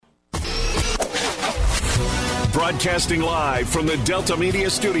Broadcasting live from the Delta Media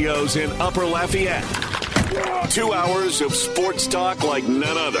Studios in Upper Lafayette. 2 hours of sports talk like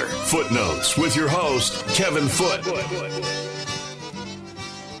none other. Footnotes with your host, Kevin Foote.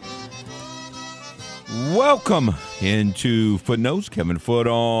 Welcome into Footnotes. Kevin Foote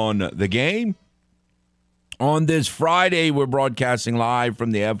on the game. On this Friday, we're broadcasting live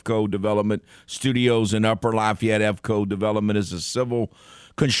from the EFCO Development Studios in Upper Lafayette. EFCO Development is a civil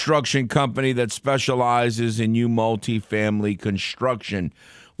construction company that specializes in new multifamily construction.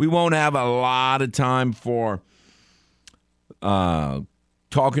 We won't have a lot of time for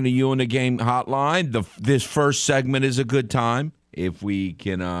talking to you on the game hotline. This first segment is a good time if you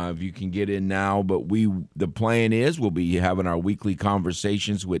can get in now. But the plan is we'll be having our weekly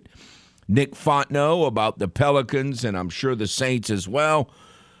conversations with Nick Fontenot about the Pelicans, and I'm sure the Saints as well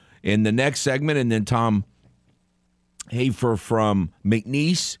in the next segment. And then Tom Hafer from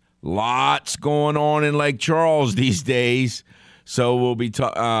McNeese. Lots going on in Lake Charles these days. So we'll be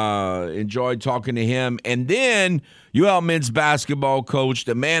enjoy talking to him. And then UL men's basketball coach,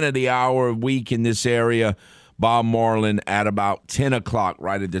 the man of the hour week in this area, Bob Marlin, at about 10 o'clock,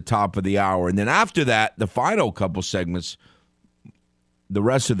 right at the top of the hour. And then after that, the final couple segments, the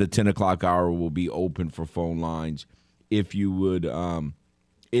rest of the 10 o'clock hour will be open for phone lines if you would,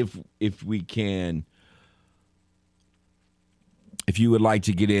 if we can, if you would like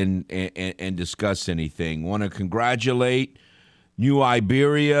to get in and discuss anything. Want to congratulate New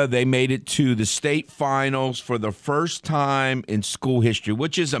Iberia. They made it to the state finals for the first time in school history,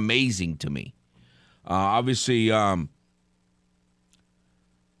 which is amazing to me. Obviously, they've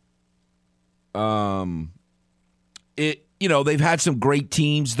had some great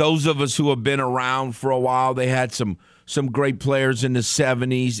teams. Those of us who have been around for a while, they had some great players in the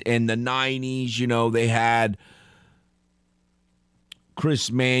 70s and the 90s. You know, they had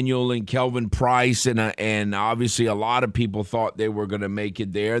Chris Manuel and Kelvin Price, and obviously a lot of people thought they were going to make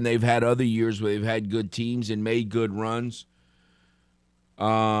it there. And they've had other years where they've had good teams and made good runs.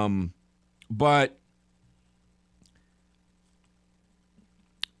 But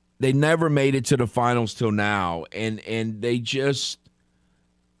they never made it to the finals till now. And they just,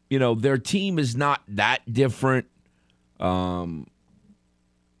 their team is not that different than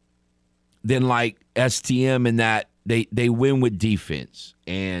like STM in that they win with defense.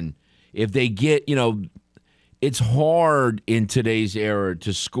 And if they get, it's hard in today's era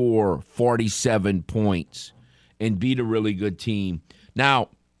to score 47 points and beat a really good team. Now,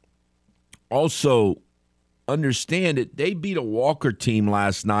 also understand it, they beat a Walker team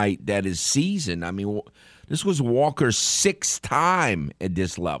last night that is seasoned. I mean, this was Walker's sixth time at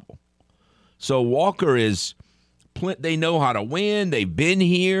this level. So Walker they know how to win. They've been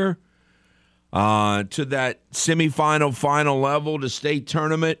here to that semifinal, final level, the state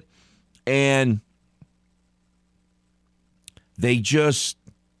tournament, and they just,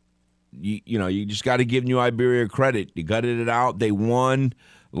 you just got to give New Iberia credit. You gutted it out. They won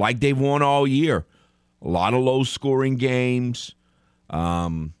like they've won all year. A lot of low-scoring games.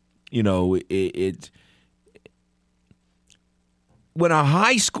 When a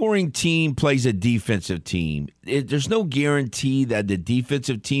high-scoring team plays a defensive team, there's no guarantee that the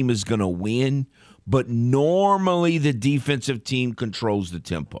defensive team is going to win, but normally the defensive team controls the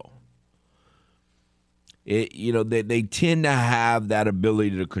tempo. They tend to have that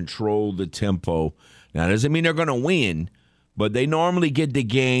ability to control the tempo. Now, that doesn't mean they're going to win, but they normally get the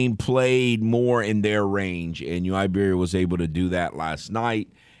game played more in their range, and New Iberia was able to do that last night,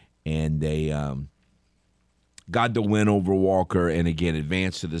 and they got the win over Walker, and again,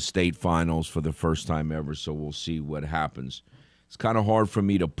 advanced to the state finals for the first time ever, so we'll see what happens. It's kind of hard for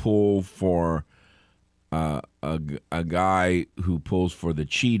me to pull for a guy who pulls for the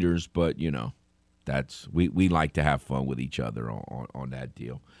cheaters, but, that's we like to have fun with each other on that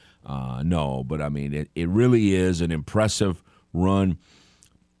deal. No, but I mean, it really is an impressive run.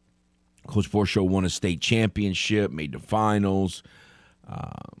 Coach Forshaw won a state championship, made the finals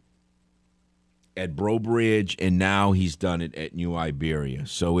at Breaux Bridge, and now he's done it at New Iberia.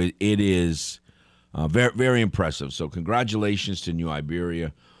 So it is very, very impressive. So congratulations to New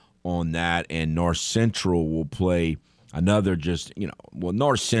Iberia on that. And North Central will play another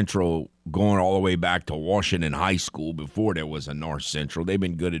North Central going all the way back to Washington High School before there was a North Central. They've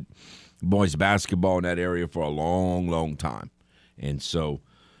been good at boys basketball in that area for a long, long time. And so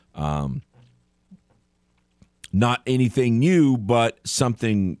not anything new, but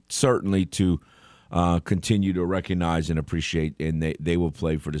something certainly to continue to recognize and appreciate, and they will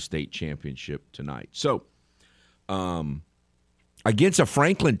play for the state championship tonight. So against a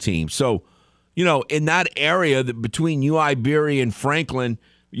Franklin team. So, in that area between New Iberia and Franklin,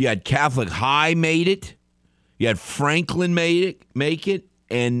 you had Catholic High made it. You had Franklin make it,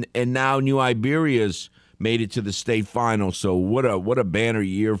 and now New Iberia's made it to the state final. So what a banner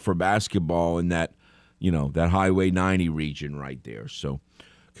year for basketball in that, that Highway 90 region right there. So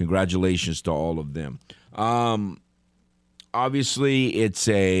congratulations to all of them.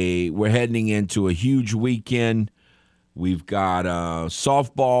 Obviously, we're heading into a huge weekend. We've got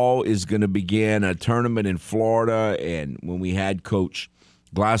softball is going to begin a tournament in Florida, and when we had Coach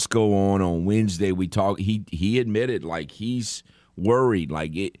Glasgow on Wednesday, we talked. He admitted he's worried,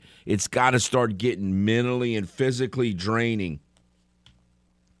 it's got to start getting mentally and physically draining.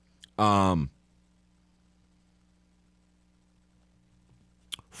 For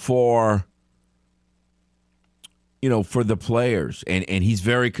the players, and he's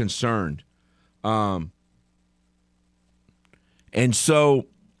very concerned. And so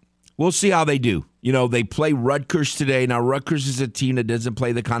we'll see how they do. They play Rutgers today. Now, Rutgers is a team that doesn't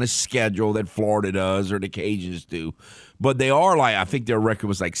play the kind of schedule that Florida does or the Cajuns do. But they are I think their record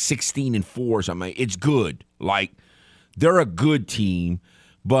was 16-4 or something. It's good. They're a good team,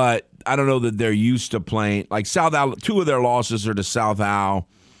 but I don't know that they're used to playing. South Al, 2 of their losses are to South Al,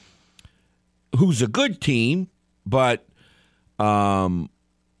 who's a good team, but the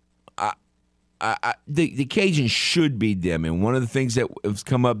Cajuns should beat them. And one of the things that has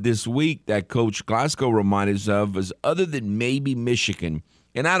come up this week that Coach Glasgow reminded us of is, other than maybe Michigan,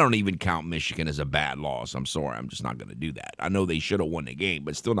 and I don't even count Michigan as a bad loss. I'm sorry. I'm just not going to do that. I know they should have won the game,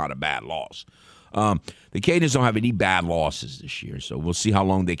 but still not a bad loss. The Cajuns don't have any bad losses this year, so we'll see how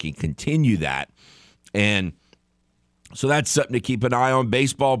long they can continue that. And so that's something to keep an eye on.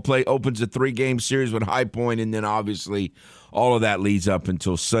 Baseball play opens a 3-game series with High Point, and then obviously all of that leads up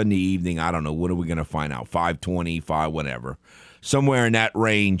until Sunday evening. I don't know. When are we going to find out? 5:20, 5, whatever. Somewhere in that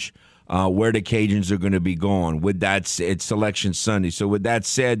range where the Cajuns are going to be going. With that, it's Selection Sunday. So with that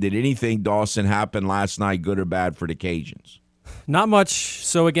said, did anything, Dawson, happen last night, good or bad, for the Cajuns? Not much.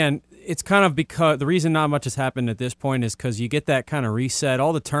 So again, it's kind of because the reason not much has happened at this point is because you get that kind of reset.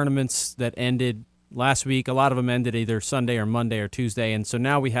 All the tournaments that ended last week, a lot of them ended either Sunday or Monday or Tuesday, and so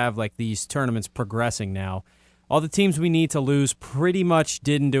now we have these tournaments progressing now. All the teams we need to lose pretty much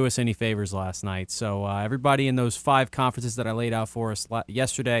didn't do us any favors last night. So everybody in those 5 conferences that I laid out for us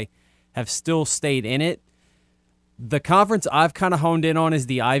yesterday have still stayed in it. The conference I've kind of honed in on is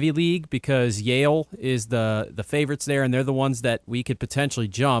the Ivy League, because Yale is the favorites there, and they're the ones that we could potentially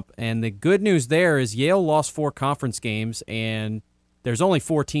jump. And the good news there is Yale lost 4 conference games, and there's only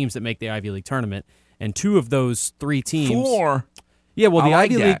 4 teams that make the Ivy League tournament. And 2 of those 3 teams. 4? Yeah, well, the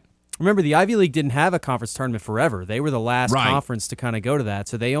Ivy that. League. Remember, the Ivy League didn't have a conference tournament forever. They were the last conference to kind of go to that.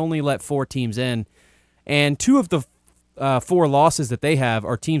 So they only let 4 teams in. And 2 of the 4 losses that they have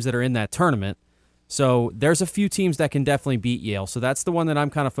are teams that are in that tournament. So there's a few teams that can definitely beat Yale. So that's the one that I'm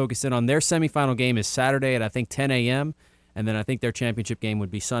kind of focused in on. Their semifinal game is Saturday at, I think, 10 a.m. And then I think their championship game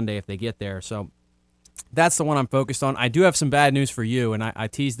would be Sunday if they get there. So that's the one I'm focused on. I do have some bad news for you, and I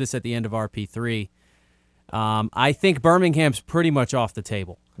teased this at the end of RP3. I think Birmingham's pretty much off the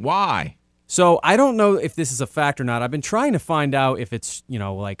table. Why? So I don't know if this is a fact or not. I've been trying to find out if it's,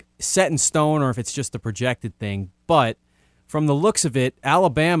 set in stone or if it's just a projected thing. But from the looks of it,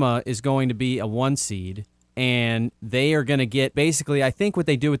 Alabama is going to be a 1 seed, and they are going to get basically, I think what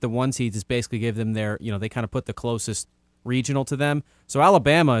they do with the 1 seeds is basically give them their, they kind of put the closest regional to them. So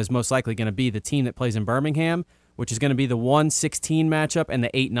Alabama is most likely going to be the team that plays in Birmingham, which is going to be the 1-16 matchup and the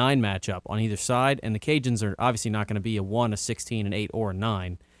 8-9 matchup on either side. And the Cajuns are obviously not going to be a 1, a 16, an 8, or a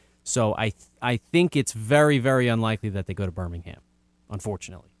 9. So I think it's very, very unlikely that they go to Birmingham,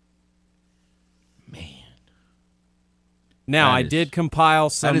 unfortunately. Man. Now, I did compile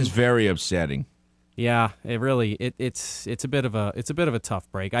some. That is very upsetting. Yeah, it really it's a bit of a tough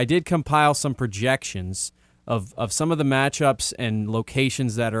break. I did compile some projections of some of the matchups and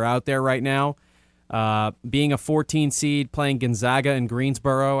locations that are out there right now. Being a 14 seed playing Gonzaga in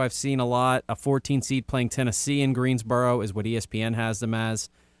Greensboro, I've seen a lot. A 14 seed playing Tennessee in Greensboro is what ESPN has them as.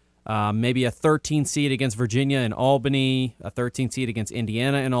 Maybe a 13 seed against Virginia in Albany, a 13 seed against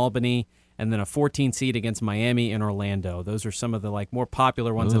Indiana in Albany, and then a 14 seed against Miami in Orlando. Those are some of the more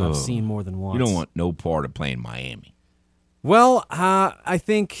popular ones that I've seen more than once. You don't want no part of playing Miami. Well, I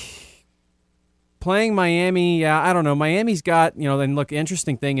think playing Miami, I don't know. Miami's got, then look,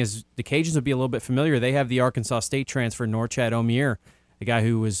 interesting thing is the Cajuns would be a little bit familiar. They have the Arkansas State transfer, Norchad Omier, a guy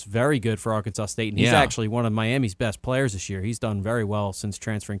who was very good for Arkansas State, and he's actually one of Miami's best players this year. He's done very well since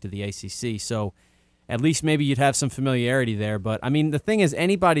transferring to the ACC, so at least maybe you'd have some familiarity there. But, I mean, the thing is,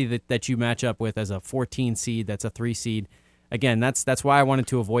 anybody that you match up with as a 14 seed, that's a 3 seed, again, that's why I wanted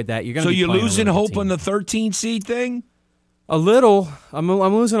to avoid that. You're going to So you're losing hope on the 13 seed thing? A little. I'm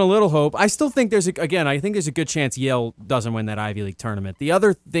losing a little hope. I still think I think there's a good chance Yale doesn't win that Ivy League tournament. The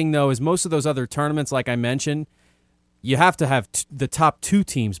other thing, though, is most of those other tournaments, like I mentioned, you have to have the top two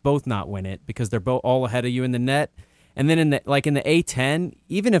teams both not win it because they're both all ahead of you in the net. And then in the A10,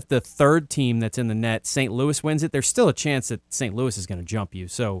 even if the third team that's in the net, St. Louis, wins it, there's still a chance that St. Louis is going to jump you.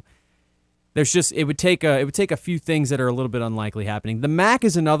 So it would take a few things that are a little bit unlikely happening. The MAC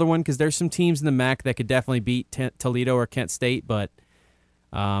is another one because there's some teams in the MAC that could definitely beat Toledo or Kent State, but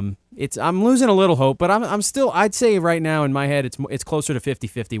I'm losing a little hope. But I'm still, I'd say right now in my head it's closer to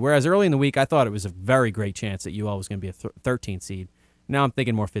 50-50. Whereas early in the week I thought it was a very great chance that UL was going to be a 13th seed. Now I'm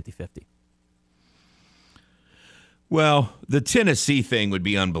thinking more 50-50. Well, the Tennessee thing would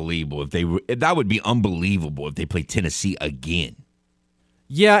be unbelievable that would be unbelievable if they played Tennessee again.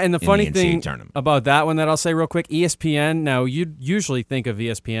 Yeah, and the funny thing tournament. About that one that I'll say real quick, ESPN, now you'd usually think of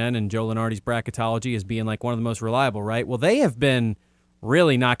ESPN and Joe Lunardi's bracketology as being like one of the most reliable, right? Well, they have been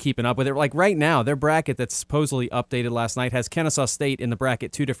really not keeping up with it. Like right now, their bracket that's supposedly updated last night has Kennesaw State in the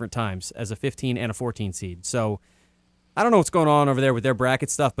bracket 2 different times as a 15 and a 14 seed. So I don't know what's going on over there with their bracket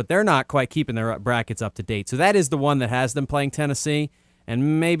stuff, but they're not quite keeping their brackets up to date. So that is the one that has them playing Tennessee,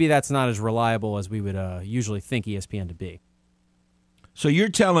 and maybe that's not as reliable as we would usually think ESPN to be. So you're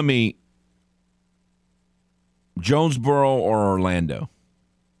telling me Jonesboro or Orlando?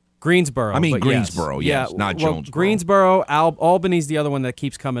 Greensboro. I mean Greensboro, yes, not Jonesboro. Greensboro, Albany's the other one that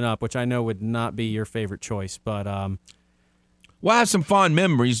keeps coming up, which I know would not be your favorite choice. But well, I have some fond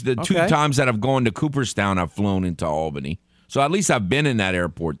memories. The 2 times that I've gone to Cooperstown, I've flown into Albany. So at least I've been in that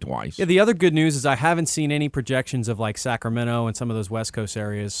airport twice. Yeah, the other good news is I haven't seen any projections of like Sacramento and some of those West Coast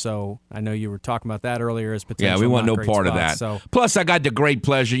areas. So I know you were talking about that earlier as potential. Yeah, we want no part of that. So. Plus, I got the great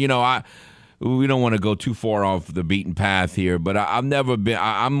pleasure. We don't want to go too far off the beaten path here, but I've never been.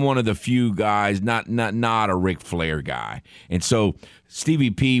 I'm one of the few guys, not a Ric Flair guy, and so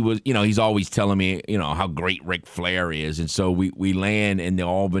Stevie P was. He's always telling me, how great Ric Flair is, and so we land in the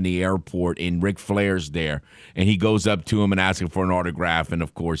Albany airport, and Ric Flair's there, and he goes up to him and asks him for an autograph, and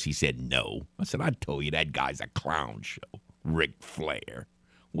of course he said no. I said, I told you that guy's a clown show, Ric Flair.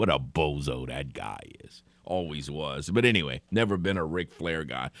 What a bozo that guy is. Always was. But anyway, never been a Ric Flair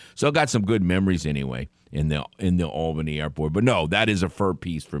guy. So I got some good memories anyway in the Albany airport. But no, that is a fur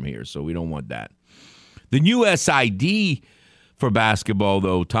piece from here, so we don't want that. The new SID for basketball,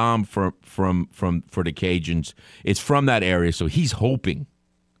 though, Tom, for the Cajuns, it's from that area, so he's hoping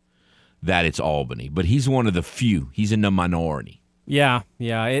that it's Albany. But he's one of the few. He's in the minority. Yeah.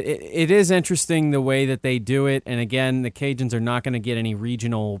 It is interesting the way that they do it. And again, the Cajuns are not going to get any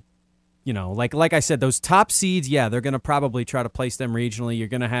regional, like I said, those top seeds, yeah, they're going to probably try to place them regionally. You're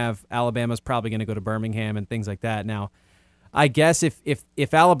going to have Alabama's probably going to go to Birmingham and things like that. Now, I guess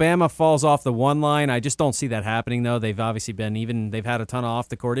if Alabama falls off the 1 line, I just don't see that happening, though. They've obviously they've had a ton of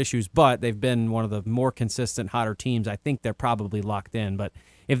off-the-court issues, but they've been one of the more consistent, hotter teams. I think they're probably locked in. But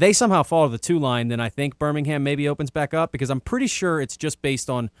if they somehow fall to the 2 line, then I think Birmingham maybe opens back up because I'm pretty sure it's just based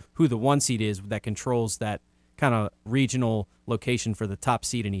on who the 1 seed is that controls that kind of regional location for the top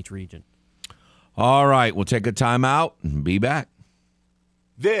seed in each region. All right, we'll take a timeout and be back.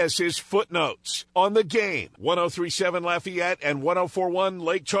 This is Footnotes on the Game. 103.7 Lafayette and 104.1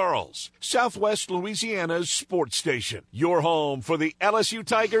 Lake Charles, Southwest Louisiana's sports station. Your home for the LSU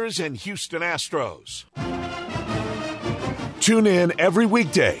Tigers and Houston Astros. Tune in every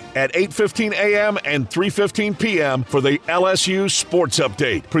weekday at 8:15 a.m. and 3:15 p.m. for the LSU Sports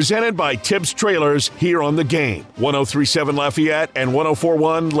Update, presented by Tibbs Trailers here on the Game. 103.7 Lafayette and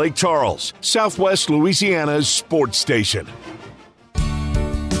 104.1 Lake Charles, Southwest Louisiana's sports station.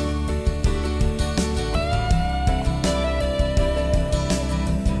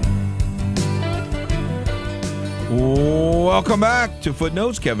 Welcome back to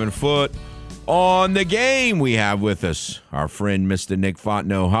Footnotes. Kevin Foote. On the Game, we have with us our friend, Mr. Nick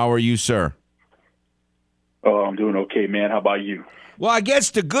Fontenot. How are you, sir? Oh, I'm doing okay, man. How about you? Well, I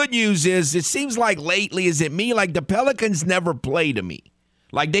guess the good news is it seems like lately, is it me? Like the Pelicans never play to me.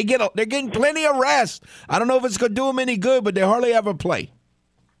 Like they're getting plenty of rest. I don't know if it's going to do them any good, but they hardly ever play.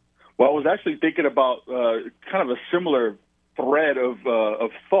 Well, I was actually thinking about kind of a similar thread of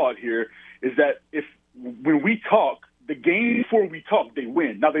thought here, is that when we talk, the game before we talk, they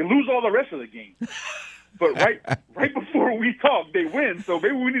win. Now, they lose all the rest of the game. But right before we talk, they win. So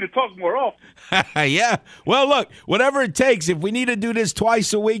maybe we need to talk more often. Yeah. Well, look, whatever it takes. If we need to do this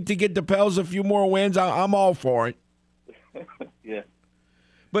twice a week to get the Pels a few more wins, I'm all for it. Yeah.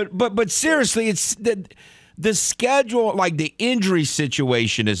 But seriously, it's the schedule, like the injury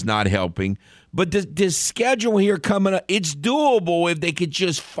situation is not helping. But the schedule here coming up, it's doable if they could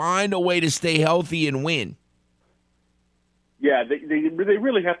just find a way to stay healthy and win. Yeah, they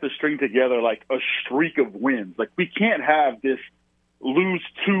really have to string together like a streak of wins. Like we can't have this lose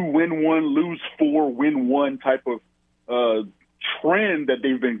 2, win 1, lose 4, win 1 type of trend that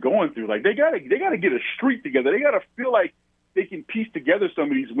they've been going through. Like they gotta get a streak together. They gotta feel like they can piece together some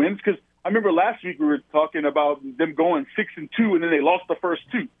of these wins. Because I remember last week we were talking about them going 6-2 and then they lost the first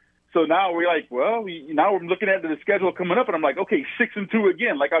 2. So now we're like, well, now we're looking at the schedule coming up, and I'm like, okay, 6-2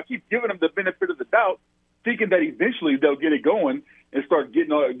 again. Like I'll keep giving them the benefit of the doubt, thinking that eventually they'll get it going and start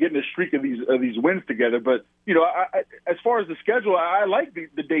getting a streak of these wins together. But I, as far as the schedule, I like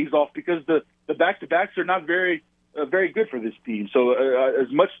the days off because the back-to-backs are not very good for this team. So as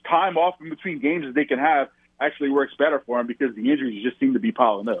much time off in between games as they can have actually works better for them because the injuries just seem to be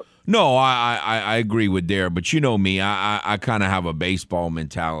piling up. No, I agree with Dare, but you know me, I kind of have a baseball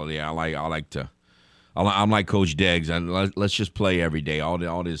mentality. I'm like Coach Deggs. Let's just play every day.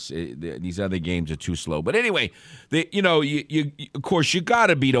 These other games are too slow. But anyway, you of course you got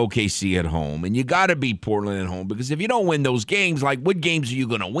to beat OKC at home, and you got to beat Portland at home because if you don't win those games, like what games are you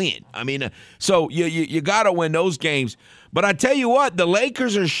going to win? I mean, so you got to win those games. But I tell you what, the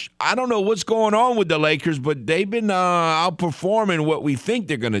Lakers are. I don't know what's going on with the Lakers, but they've been outperforming what we think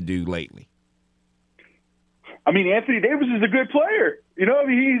they're going to do lately. I mean, Anthony Davis is a good player.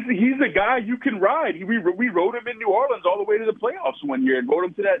 He's a guy you can ride. We rode him in New Orleans all the way to the playoffs one year and rode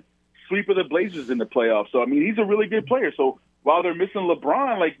him to that sweep of the Blazers in the playoffs. So, I mean, he's a really good player. So while they're missing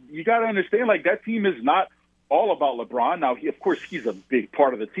LeBron, like, you got to understand, like, that team is not all about LeBron. Now, of course, he's a big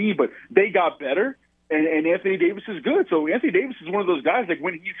part of the team, but they got better, and Anthony Davis is good. So Anthony Davis is one of those guys, like,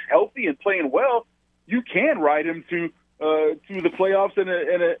 when he's healthy and playing well, you can ride him to the playoffs and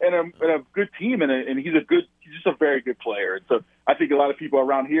a good team, and he's just a very good player. And so I think a lot of people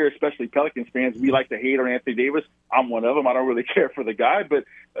around here, especially Pelicans fans, we like to hate on Anthony Davis. I'm one of them. I don't really care for the guy, but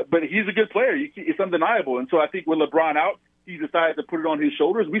he's a good player. It's undeniable. And so I think with LeBron out, he decided to put it on his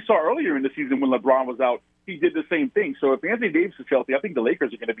shoulders. We saw earlier in the season when LeBron was out, he did the same thing. So if Anthony Davis is healthy, I think the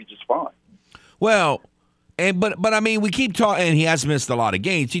Lakers are going to be just fine. Well, but I mean, we keep talking, and he has missed a lot of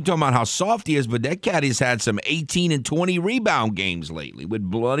games. He's talking about how soft he is, but that cat has had some 18 and 20 rebound games lately with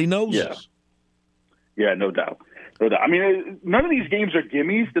bloody noses. Yeah, no doubt. I mean, none of these games are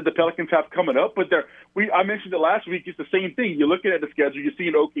gimmies that the Pelicans have coming up, but I mentioned it last week. It's the same thing. You're looking at the schedule. You're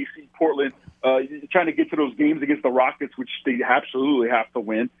seeing OKC, Portland, trying to get to those games against the Rockets, which they absolutely have to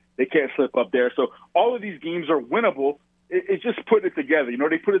win. They can't slip up there. So all of these games are winnable. It's just putting it together.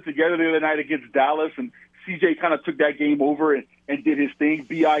 They put it together the other night against Dallas, and CJ kind of took that game over and did his thing.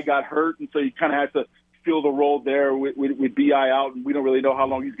 B.I. got hurt, and so you kind of had to fill the role there with B.I. out, and we don't really know how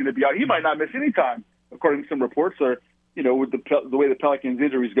long he's going to be out. He might not miss any time, according to some reports. Or, with the way the Pelicans'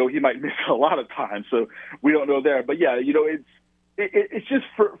 injuries go, he might miss a lot of time. So we don't know there. But, yeah, it's just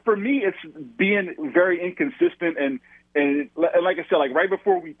for me, it's being very inconsistent. And like I said, like right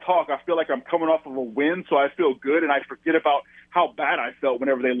before we talk, I feel like I'm coming off of a win, so I feel good, and I forget about how bad I felt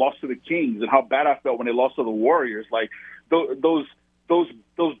whenever they lost to the Kings and how bad I felt when they lost to the Warriors. Like those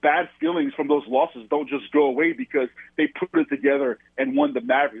bad feelings from those losses don't just go away because they put it together and won the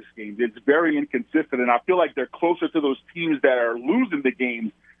Mavericks games. It's very inconsistent, and I feel like they're closer to those teams that are losing the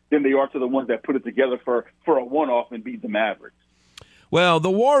games than they are to the ones that put it together for a one-off and beat the Mavericks. Well, the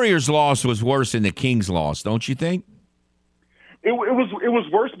Warriors' loss was worse than the Kings' loss, don't you think? It was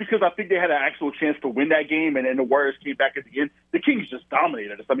worse because I think they had an actual chance to win that game, and the Warriors came back at the end. The Kings just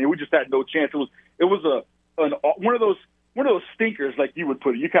dominated us. I mean, we just had no chance. It was one of those stinkers, like you would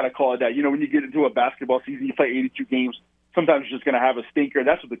put it. You kind of call it that. When you get into a basketball season, you play 82 games. Sometimes you're just going to have a stinker.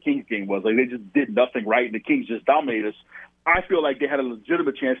 That's what the Kings game was. Like they just did nothing right, and the Kings just dominated us. I feel like they had a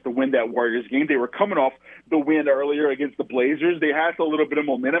legitimate chance to win that Warriors game. They were coming off the win earlier against the Blazers. They had a little bit of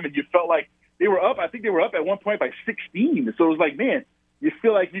momentum, and you felt like they were up. I think they were up at one point by 16. So it was like, man, you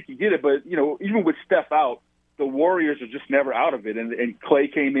feel like you could get it. But, even with Steph out, the Warriors are just never out of it. And Clay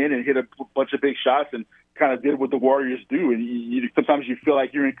came in and hit a bunch of big shots and kind of did what the Warriors do. And sometimes you feel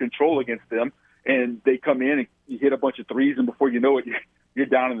like you're in control against them, and they come in and you hit a bunch of threes, and before you know it, you're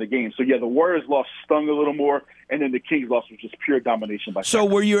down in the game. So, yeah, the Warriors loss stung a little more, and then the Kings loss was just pure domination. So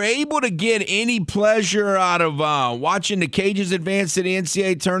were you able to get any pleasure out of watching the Cajuns advance to the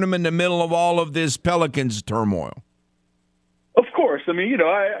NCAA tournament in the middle of all of this Pelicans turmoil? Of course. I mean,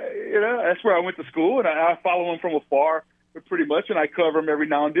 that's where I went to school, and I follow them from afar pretty much, and I cover them every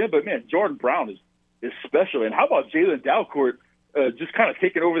now and then. But, man, Jordan Brown is special. And how about Jalen Dalcourt just kind of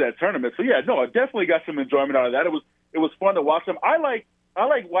taking over that tournament? So, yeah, no, I definitely got some enjoyment out of that. It was fun to watch them. I like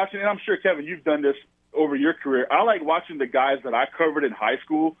watching, and I'm sure, Kevin, you've done this over your career. I like watching the guys that I covered in high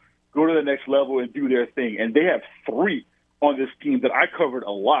school go to the next level and do their thing. And they have 3 on this team that I covered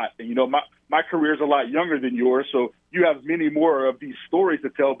a lot. And, my career is a lot younger than yours, so you have many more of these stories to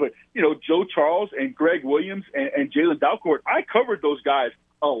tell. But, Joe Charles and Greg Williams and Jalen Dalcourt, I covered those guys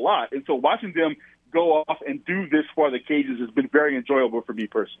a lot. And so watching them go off and do this for the Cajuns has been very enjoyable for me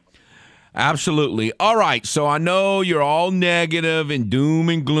personally. Absolutely. All right, so I know you're all negative and doom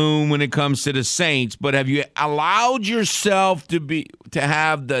and gloom when it comes to the Saints, but have you allowed yourself to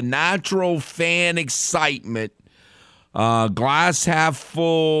have the natural fan excitement, glass half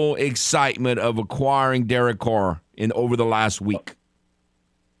full excitement of acquiring Derek Carr over the last week?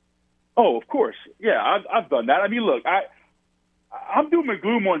 Oh, of course. Yeah, I've done that. I mean, look, I'm doom and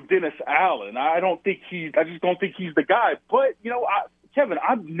gloom on Dennis Allen. I just don't think he's the guy. But, Kevin,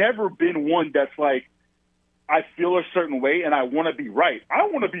 I've never been one that's like, I feel a certain way and I want to be right. I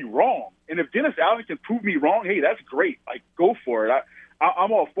want to be wrong. And if Dennis Allen can prove me wrong, hey, that's great. Like, go for it.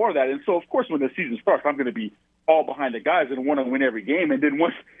 I'm all for that. And so, of course, when the season starts, I'm going to be all behind the guys and want to win every game. And then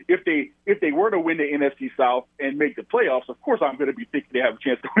if they were to win the NFC South and make the playoffs, of course, I'm going to be thinking they have a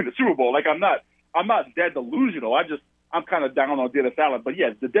chance to win the Super Bowl. Like, I'm not that delusional. I'm kind of down on Dennis Allen. But,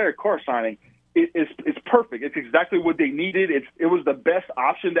 yeah, the Derek Carr signing, it's perfect. It's exactly what they needed. It was the best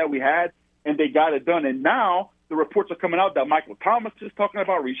option that we had, and they got it done. And now the reports are coming out that Michael Thomas is talking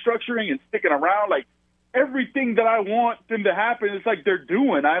about restructuring and sticking around. Like, everything that I want them to happen, it's like they're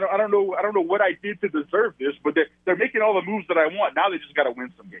doing. I don't know what I did to deserve this, but they're making all the moves that I want. Now they just got to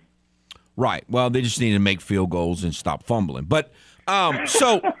win some games. Right. Well, they just need to make field goals and stop fumbling. But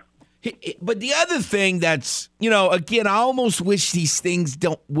But the other thing that's, again, I almost wish these things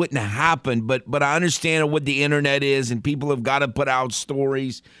wouldn't happen, but I understand what the internet is and people have got to put out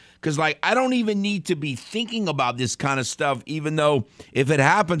stories. Because, I don't even need to be thinking about this kind of stuff, even though if it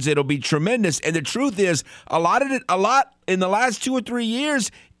happens, it'll be tremendous. And the truth is, a lot in the last 2 or 3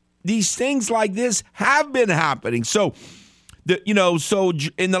 years, these things like this have been happening. So,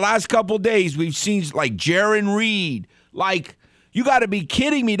 in the last couple of days, we've seen Jarran Reed, you got to be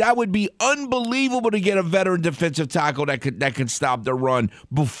kidding me. That would be unbelievable to get a veteran defensive tackle that can stop the run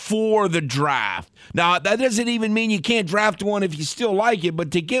before the draft. Now, that doesn't even mean you can't draft one if you still like it,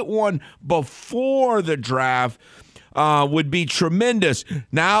 but to get one before the draft would be tremendous.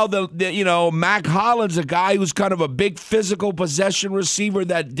 Now, Mac Hollins, a guy who's kind of a big physical possession receiver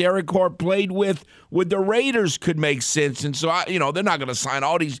that Derek Carr played with the Raiders could make sense. And so, they're not going to sign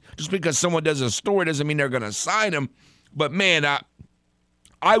all these. Just because someone does a story doesn't mean they're going to sign him. But, man,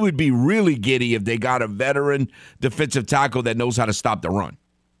 I would be really giddy if they got a veteran defensive tackle that knows how to stop the run.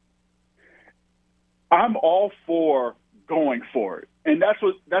 I'm all for going for it. And that's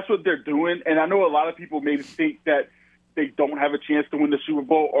what they're doing. And I know a lot of people maybe think that they don't have a chance to win the Super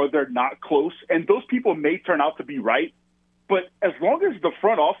Bowl or they're not close. And those people may turn out to be right. But as long as the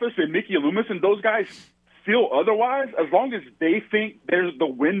front office and Mickey Loomis and those guys feel otherwise, as long as they think the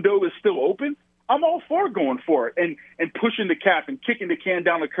window is still open, I'm all for going for it and pushing the cap and kicking the can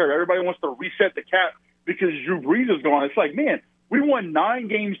down the curb. Everybody wants to reset the cap because Drew Brees is gone. It's like, man, we won 9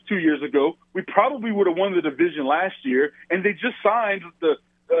 games 2 years ago. We probably would have won the division last year, and they just signed the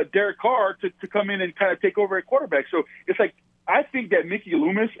Derek Carr to come in and kind of take over at quarterback. So it's like I think that Mickey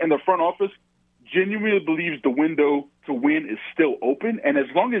Loomis and the front office genuinely believes the window to win is still open, and as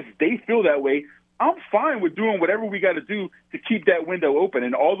long as they feel that way, I'm fine with doing whatever we got to do to keep that window open.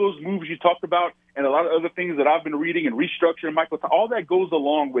 And all those moves you talked about and a lot of other things that I've been reading and restructuring, Michael, all that goes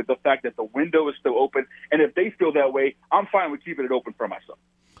along with the fact that the window is still open. And if they feel that way, I'm fine with keeping it open for myself.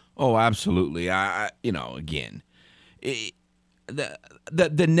 Oh, absolutely. Again, I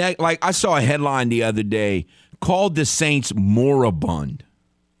saw a headline the other day called the Saints moribund.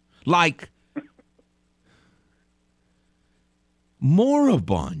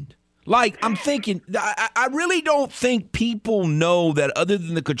 Moribund. I'm thinking, I really don't think people know that other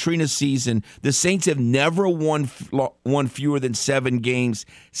than the Katrina season, the Saints have never won fewer than 7 games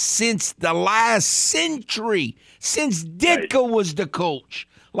since the last century, since Ditka was the coach.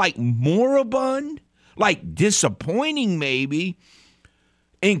 Moribund, disappointing maybe,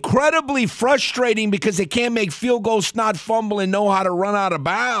 incredibly frustrating because they can't make field goals, not fumble, and know how to run out of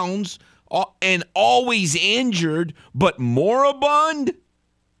bounds, and always injured, but moribund?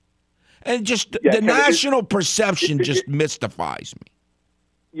 And just the national perception just mystifies me.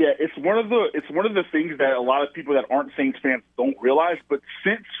 Yeah, it's one of the things that a lot of people that aren't Saints fans don't realize. But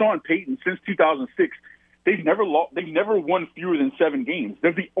since Sean Payton, since 2006, they've never won fewer than 7 games.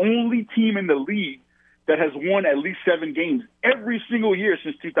 They're the only team in the league that has won at least 7 games every single year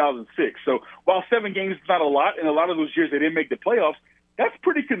since 2006. So while 7 games is not a lot, and a lot of those years they didn't make the playoffs, that's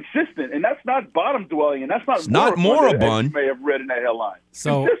pretty consistent, and that's not bottom dwelling, and that's not moribund. As you may have read in that headline.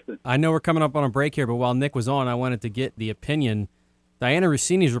 So Consistent. I know we're coming up on a break here, but while Nick was on, I wanted to get the opinion. Diana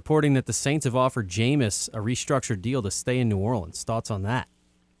Rossini is reporting that the Saints have offered Jameis a restructured deal to stay in New Orleans. Thoughts on that?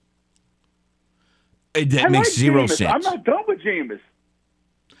 That makes zero Jameis. sense. I'm not done with Jameis.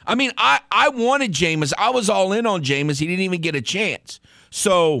 I mean, I wanted Jameis. I was all in on Jameis. He didn't even get a chance.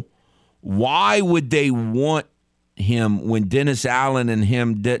 So why would they want him when Dennis Allen and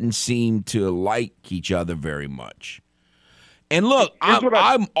him didn't seem to like each other very much? And look,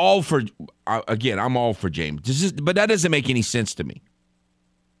 I'm all for I'm all for Jameis. But that doesn't make any sense to me.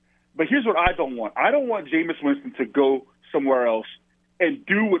 But here's what I don't want. I don't want Jameis Winston to go somewhere else and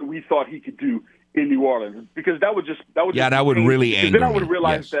do what we thought he could do in New Orleans, because that would really anger me. Then I would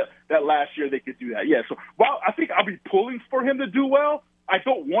realize that last year they could do that. Yeah. So while I think I'll be pulling for him to do well, I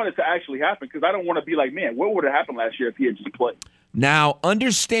don't want it to actually happen, because I don't want to be like, man, what would have happened last year if he had just played? Now,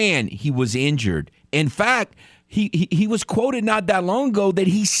 understand he was injured. In fact, he was quoted not that long ago that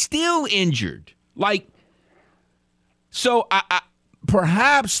he's still injured. So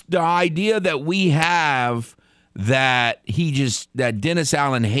perhaps the idea that we have that Dennis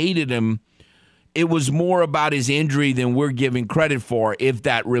Allen hated him, it was more about his injury than we're giving credit for, if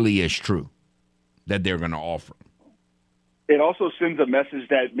that really is true, that they're going to offer. It also sends a message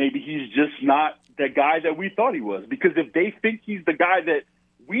that maybe he's just not the guy that we thought he was. Because if they think he's the guy that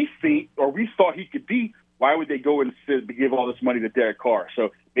we think or we thought he could be, why would they go and give all this money to Derek Carr? So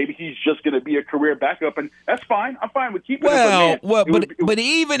maybe he's just going to be a career backup, and that's fine. I'm fine with keeping him. But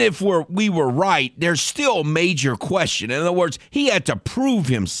even if we were right, there's still a major question. In other words, he had to prove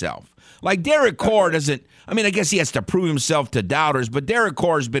himself. Like Derek Carr doesn't – I mean, I guess he has to prove himself to doubters, but Derek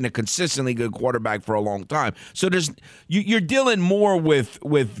Carr has been a consistently good quarterback for a long time. So you're dealing more with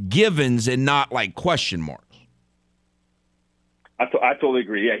givens and not like question marks. I totally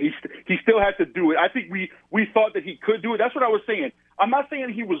agree. Yeah, he still had to do it. I think we thought that he could do it. That's what I was saying. I'm not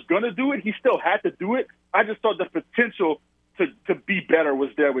saying he was going to do it. He still had to do it. I just thought the potential to be better was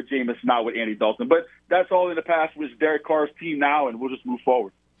there with Jameis, not with Andy Dalton. But that's all in the past. With Derek Carr's team now, and we'll just move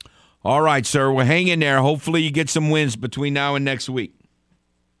forward. All right, sir. Well, hang in there. Hopefully you get some wins between now and next week.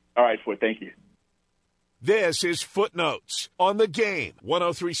 All right, Foot. Thank you. This is Footnotes on the Game.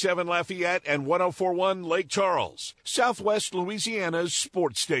 103.7 Lafayette and 104.1 Lake Charles, Southwest Louisiana's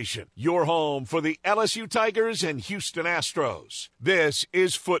sports station. Your home for the LSU Tigers and Houston Astros. This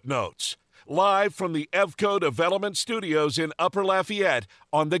is Footnotes, live from the EVCO Development Studios in Upper Lafayette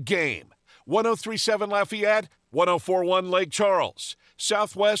on the Game. 103.7 Lafayette, 104.1 Lake Charles,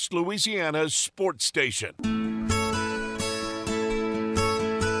 Southwest Louisiana's sports station.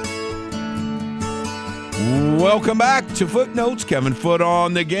 Welcome back to Footnotes. Kevin Foote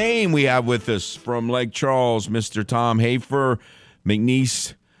on the Game. We have with us from Lake Charles, Mr. Tom Hafer,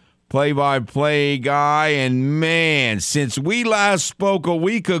 McNeese play-by-play guy. And, man, since we last spoke a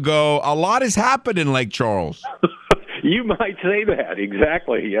week ago, a lot has happened in Lake Charles. You might say that,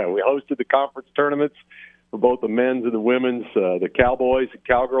 exactly. Yeah, we hosted the conference tournaments for both the men's and the women's. The Cowboys and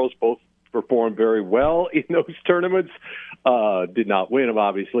Cowgirls both performed very well in those tournaments. Did not win them,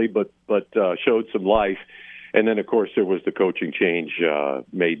 obviously, but showed some life. And then, of course, there was the coaching change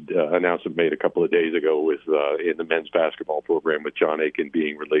announcement made a couple of days ago with in the men's basketball program with John Aiken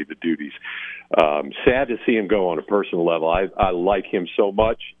being relieved of duties. Sad to see him go on a personal level. I like him so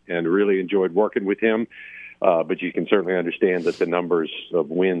much and really enjoyed working with him. But you can certainly understand that the numbers of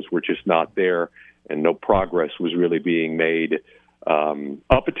wins were just not there, and no progress was really being made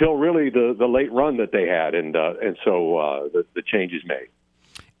up until really the late run that they had, and so the change is made.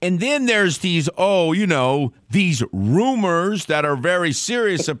 And then there's these rumors that are very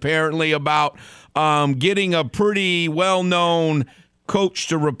serious, apparently, about getting a pretty well-known coach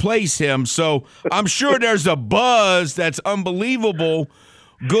to replace him. So I'm sure there's a buzz that's unbelievable,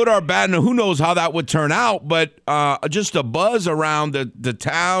 good or bad, and who knows how that would turn out, but just a buzz around the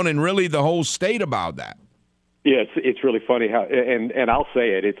town and really the whole state about that. Yeah, it's really funny how, and I'll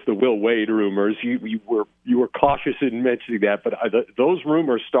say it, it's the Will Wade rumors. You were cautious in mentioning that, but those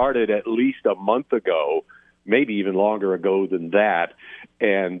rumors started at least a month ago, maybe even longer ago than that,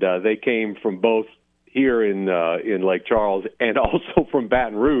 and they came from both here in Lake Charles and also from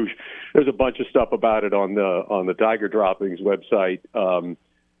Baton Rouge. There's a bunch of stuff about it on the Tiger Droppings website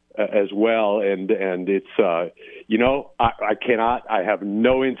as well, and it's I have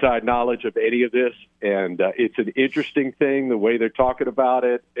no inside knowledge of any of this, and it's an interesting thing the way they're talking about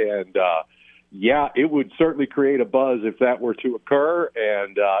it, and it would certainly create a buzz if that were to occur,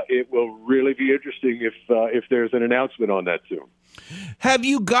 and it will really be interesting if there's an announcement on that soon. Have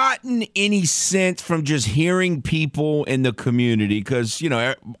you gotten any sense from just hearing people in the community? Because,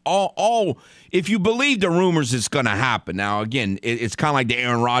 all if you believe the rumors, it's going to happen. Now, again, it's kind of like the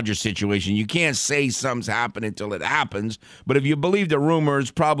Aaron Rodgers situation. You can't say something's happening until it happens. But if you believe the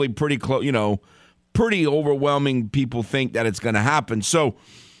rumors, probably pretty close, pretty overwhelming people think that it's going to happen. So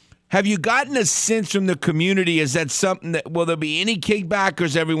have you gotten a sense from the community? Is that something that, will there be any kickback, or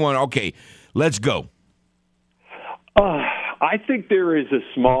is everyone, okay, let's go? I think there is a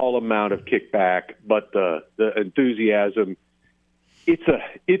small amount of kickback, but the enthusiasm,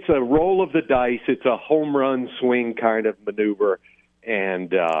 it's a roll of the dice. It's a home run swing kind of maneuver.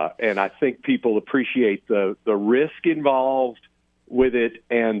 And I think people appreciate the risk involved with it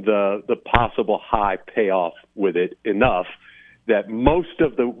and the possible high payoff with it enough that most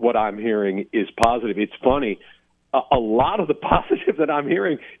of what I'm hearing is positive. It's funny. A lot of the positive that I'm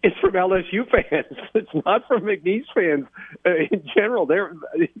hearing is from LSU fans. It's not from McNeese fans in general.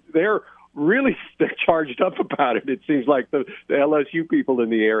 They're really charged up about it. It seems like the LSU people in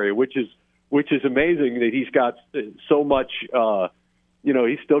the area, which is amazing that he's got so much.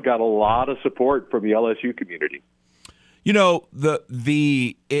 He's still got a lot of support from the LSU community.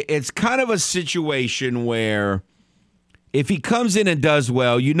 It's kind of a situation where, if he comes in and does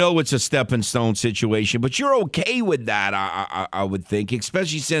well, it's a stepping stone situation, but you're okay with that, I would think,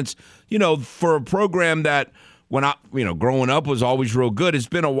 especially since, for a program that when growing up was always real good, it's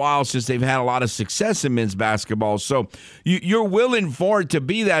been a while since they've had a lot of success in men's basketball. So you're willing for it to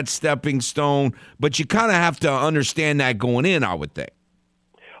be that stepping stone, but you kind of have to understand that going in, I would think.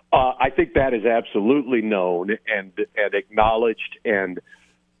 I think that is absolutely known and acknowledged, and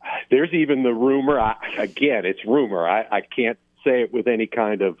there's even the rumor, it's rumor. I can't say it with any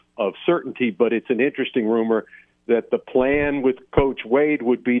kind of certainty, but it's an interesting rumor that the plan with Coach Wade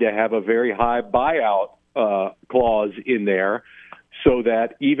would be to have a very high buyout clause in there so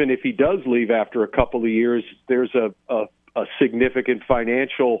that even if he does leave after a couple of years, there's a significant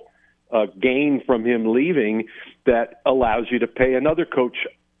financial gain from him leaving that allows you to pay another coach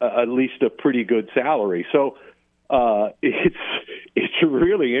at least a pretty good salary. So it's a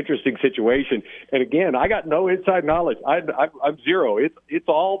really interesting situation. And again, I got no inside knowledge. I'm zero. It's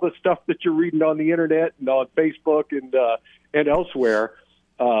all the stuff that you're reading on the internet and on Facebook and elsewhere.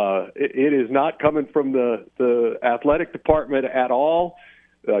 It is not coming from the athletic department at all.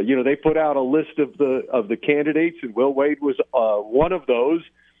 They put out a list of the candidates, and Will Wade was one of those.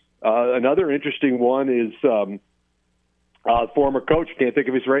 Another interesting one is former coach, can't think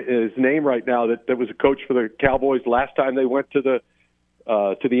of his name right now, that was a coach for the Cowboys last time they went to the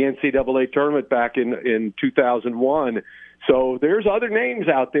NCAA tournament back in 2001. So there's other names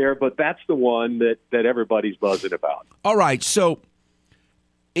out there, but that's the one that everybody's buzzing about. All right, so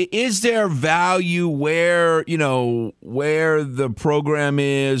is there value where the program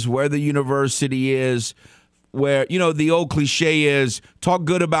is, where the university is, where, the old cliche is talk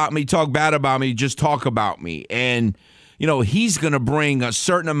good about me, talk bad about me, just talk about me. And he's going to bring a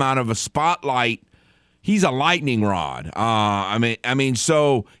certain amount of a spotlight. He's a lightning rod.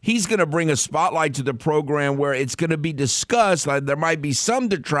 So he's going to bring a spotlight to the program where it's going to be discussed. Like, there might be some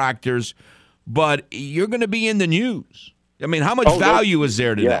detractors, but you're going to be in the news. How much value is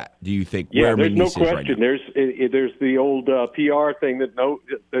there to that, do you think? Yeah, there's no question. There's the old PR thing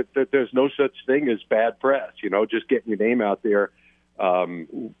that there's no such thing as bad press. Just getting your name out there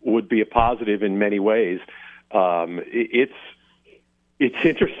would be a positive in many ways. It's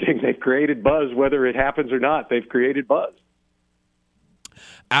interesting. They've created buzz, whether it happens or not. They've created buzz.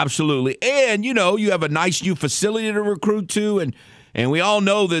 Absolutely. And, you have a nice new facility to recruit to, and we all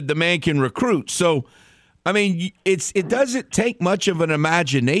know that the man can recruit. So, it doesn't take much of an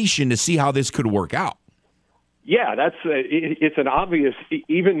imagination to see how this could work out. Yeah, it's an obvious,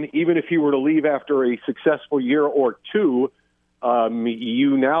 even if you were to leave after a successful year or two,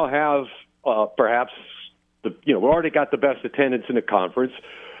 you now have perhaps we already got the best attendance in the conference.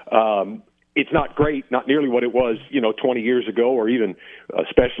 It's not great, not nearly what it was, 20 years ago, or even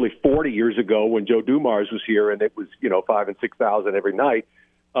especially 40 years ago when Joe Dumars was here, and it was 5,000 and 6,000 every night.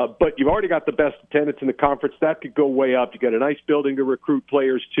 But you've already got the best attendance in the conference. That could go way up. You got a nice building to recruit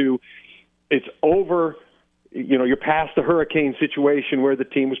players to. It's over. You're past the hurricane situation where the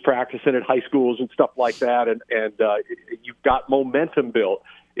team was practicing at high schools and stuff like that, and you've got momentum built.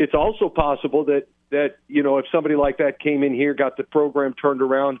 It's also possible that if somebody like that came in here, got the program turned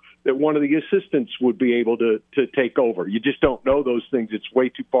around, that one of the assistants would be able to take over. You just don't know those things. It's way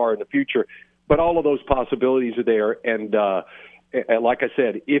too far in the future. But all of those possibilities are there, and like I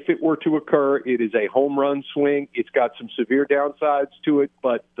said, if it were to occur, it is a home run swing. It's got some severe downsides to it,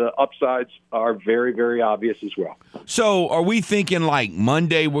 but the upsides are very, very obvious as well. So are we thinking like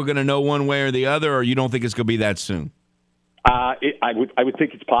Monday we're going to know one way or the other, or you don't think it's going to be that soon? I would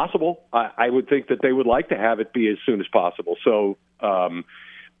think it's possible. I would think that they would like to have it be as soon as possible. So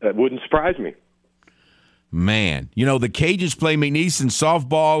that wouldn't surprise me. Man, the Cajuns play McNeese in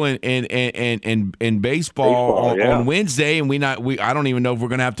softball and baseball on Wednesday, and I don't even know if we're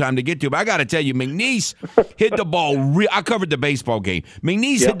going to have time to get to it. But I got to tell you, McNeese hit the ball. I covered the baseball game.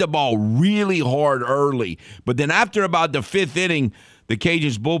 McNeese hit the ball really hard early, but then after about the fifth inning, the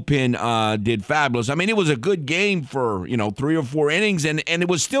Cajuns bullpen did fabulous. I mean, it was a good game for 3 or 4 innings, and it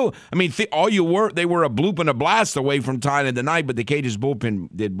was still. I mean, they were a bloop and a blast away from tying it tonight, but the Cajuns bullpen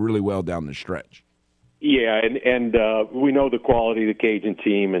did really well down the stretch. Yeah, and we know the quality of the Cajun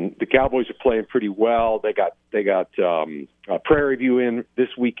team, and the Cowboys are playing pretty well. They got Prairie View in this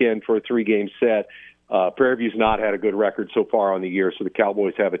weekend for a 3-game set. Prairie View's not had a good record so far on the year, so the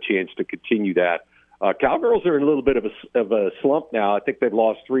Cowboys have a chance to continue that. Cowgirls are in a little bit of a slump now. I think they've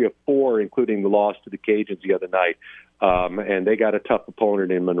lost 3 of 4, including the loss to the Cajuns the other night, and they got a tough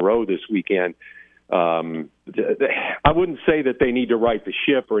opponent in Monroe this weekend. I wouldn't say that they need to right the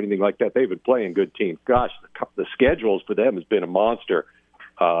ship or anything like that. They've been playing good teams. Gosh, the schedules for them has been a monster,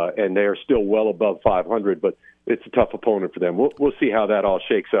 and they are still well above 500. But it's a tough opponent for them. We'll see how that all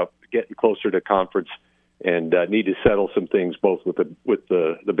shakes up. Getting closer to conference, and need to settle some things both with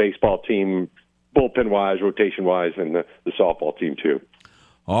the baseball team, bullpen wise, rotation wise, and the softball team too.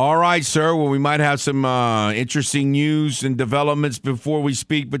 All right, sir. Well, we might have some interesting news and developments before we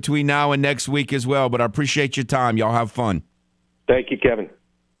speak between now and next week as well. But I appreciate your time. Y'all have fun. Thank you, Kevin.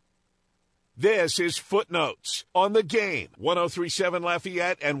 This is Footnotes on the Game. 103.7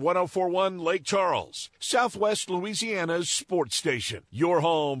 Lafayette and 104.1 Lake Charles, Southwest Louisiana's sports station. Your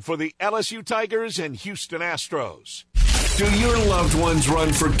home for the LSU Tigers and Houston Astros. Do your loved ones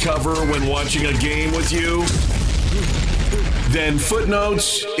run for cover when watching a game with you? Then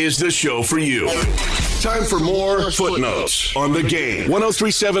Footnotes is the show for you. Time for more Footnotes on the Game.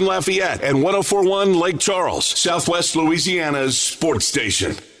 103.7 Lafayette and 104.1 Lake Charles, Southwest Louisiana's sports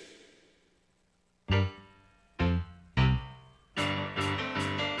station.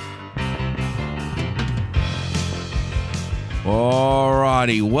 All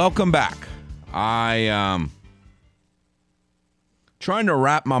righty, welcome back. I trying to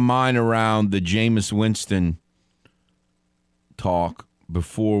wrap my mind around the Jameis Winston talk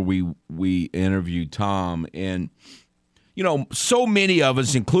before we interview Tom, and so many of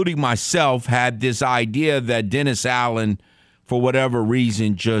us, including myself, had this idea that Dennis Allen, for whatever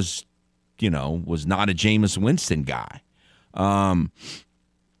reason, just was not a Jameis Winston guy.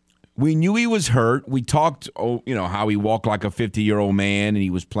 We knew he was hurt. We talked, how he walked like a 50-year-old man and he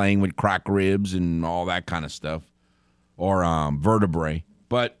was playing with cracked ribs and all that kind of stuff, or vertebrae.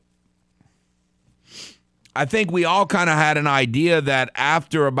 But I think we all kind of had an idea that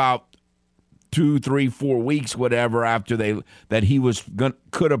after about 2, 3, 4 weeks, whatever, after that he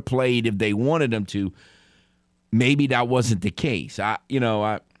could have played if they wanted him to. Maybe that wasn't the case.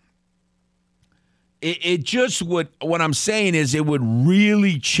 It just would. What I'm saying is, it would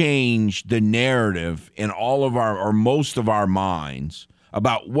really change the narrative in all of our, or most of our minds,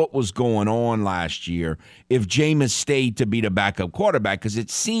 about what was going on last year if Jameis stayed to be the backup quarterback, because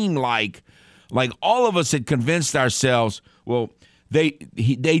it seemed like all of us had convinced ourselves, well, they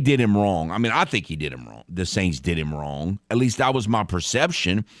did him wrong. I mean, I think he did him wrong. The Saints did him wrong. At least that was my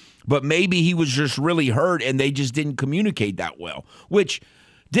perception. But maybe he was just really hurt and they just didn't communicate that well, which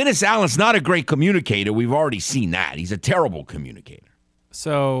Dennis Allen's not a great communicator. We've already seen that. He's a terrible communicator.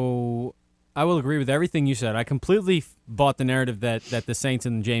 So I will agree with everything you said. I completely bought the narrative that the Saints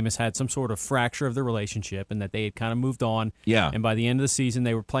and Jameis had some sort of fracture of their relationship and that they had kind of moved on. Yeah. And by the end of the season,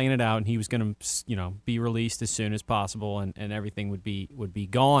 they were playing it out, and he was going to, be released as soon as possible, and everything would be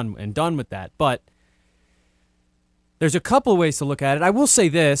gone and done with that. But there's a couple of ways to look at it. I will say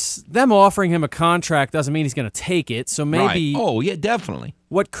this: them offering him a contract doesn't mean he's going to take it. So maybe, right. Oh yeah, definitely.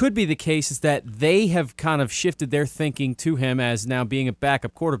 What could be the case is that they have kind of shifted their thinking to him as now being a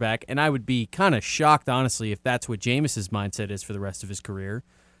backup quarterback, and I would be kind of shocked, honestly, if that's what Jameis's mindset is for the rest of his career.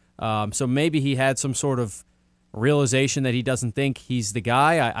 So maybe he had some sort of realization that he doesn't think he's the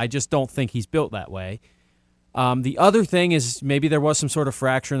guy. I just don't think he's built that way. The other thing is maybe there was some sort of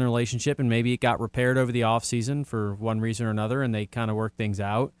fracture in the relationship, and maybe it got repaired over the offseason for one reason or another, and they kind of worked things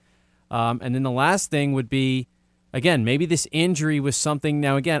out. And then the last thing would be, again, maybe this injury was something.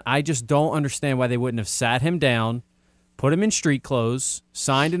 Now, again, I just don't understand why they wouldn't have sat him down, put him in street clothes,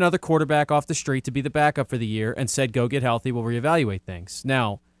 signed another quarterback off the street to be the backup for the year, and said, go get healthy, we'll reevaluate things.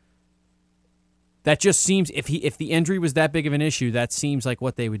 Now, that just seems, if the injury was that big of an issue, that seems like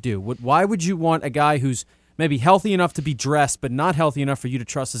what they would do. Why would you want a guy who's maybe healthy enough to be dressed but not healthy enough for you to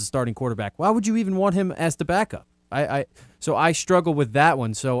trust as a starting quarterback? Why would you even want him as the backup? So I struggle with that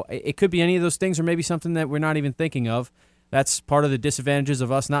one. So it could be any of those things or maybe something that we're not even thinking of. That's part of the disadvantages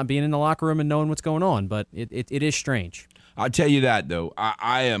of us not being in the locker room and knowing what's going on. But it is strange. I'll tell you that, though.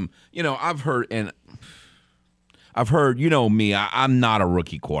 I am, I've heard, me, I'm not a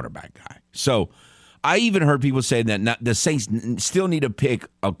rookie quarterback guy. So I even heard people say that the Saints still need to pick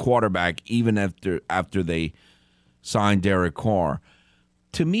a quarterback even after they sign Derek Carr.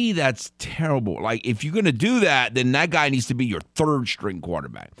 To me, that's terrible. Like, if you're going to do that, then that guy needs to be your third-string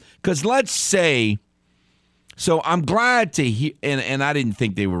quarterback. Because let's say, so I'm glad to hear, and I didn't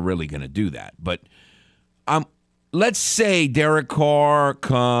think they were really going to do that, but let's say Derek Carr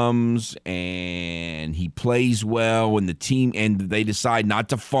comes and he plays well and the team, and they decide not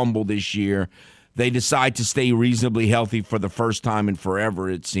to fumble this year. They decide to stay reasonably healthy for the first time in forever,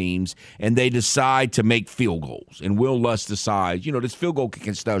 it seems, and they decide to make field goals. And Will Lutz decides, this field goal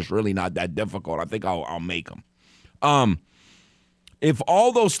kicking stuff is really not that difficult. I think I'll make them. If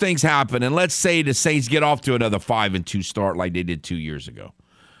all those things happen, and let's say the Saints get off to another 5-2 start like they did 2 years ago,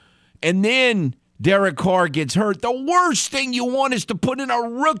 and then Derek Carr gets hurt, the worst thing you want is to put in a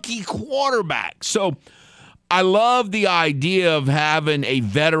rookie quarterback. So I love the idea of having a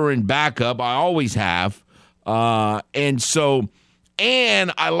veteran backup. I always have. And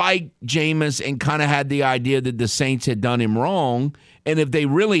I like Jameis and kind of had the idea that the Saints had done him wrong. And if they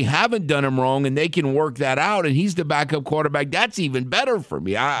really haven't done him wrong and they can work that out and he's the backup quarterback, that's even better for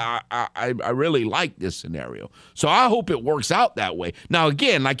me. I really like this scenario. So I hope it works out that way. Now,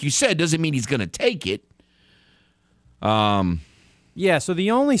 again, like you said, doesn't mean he's going to take it. Yeah, so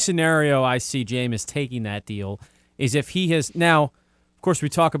the only scenario I see Jameis taking that deal is if he has – now, of course, we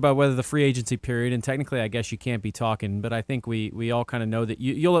talk about whether the free agency period, and technically I guess you can't be talking, but I think we all kind of know that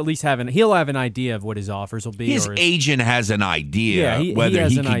you'll at least he'll have an idea of what his offers will be. His agent has an idea whether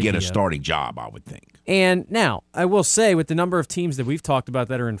he can get a starting job, I would think. And now, I will say, with the number of teams that we've talked about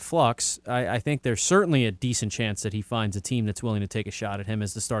that are in flux, I think there's certainly a decent chance that he finds a team that's willing to take a shot at him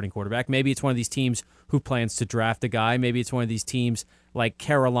as the starting quarterback. Maybe it's one of these teams who plans to draft a guy. Maybe it's one of these teams like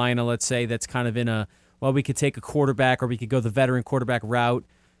Carolina, let's say, that's kind of in a, well, we could take a quarterback or we could go the veteran quarterback route.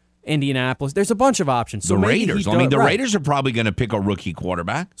 Indianapolis. There's a bunch of options. So the Raiders. Raiders are probably going to pick a rookie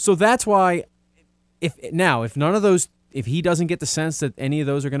quarterback. So that's why, if none of those, if he doesn't get the sense that any of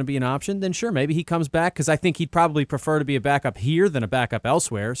those are going to be an option, then sure, maybe he comes back, because I think he'd probably prefer to be a backup here than a backup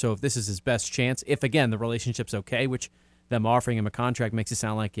elsewhere. So if this is his best chance, if, again, the relationship's okay, which them offering him a contract makes it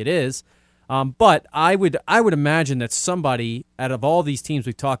sound like it is, but I would imagine that somebody, out of all these teams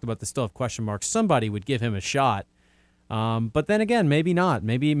we've talked about that still have question marks, somebody would give him a shot. But then again, maybe not.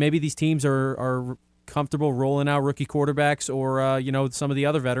 Maybe these teams are comfortable rolling out rookie quarterbacks or, some of the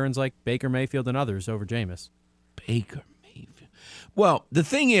other veterans like Baker Mayfield and others over Jameis. Baker Mayfield. Well, the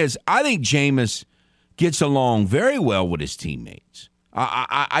thing is, I think Jameis gets along very well with his teammates.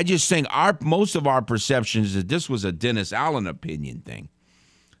 I just think most of our perception is that this was a Dennis Allen opinion thing.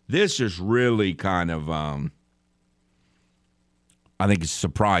 This is really kind of, I think it's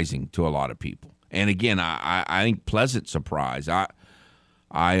surprising to a lot of people. And again, I think pleasant surprise. I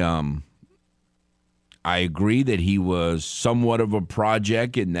agree that he was somewhat of a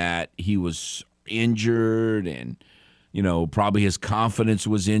project in that he was injured and, probably his confidence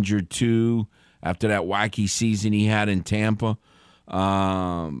was injured too after that wacky season he had in Tampa.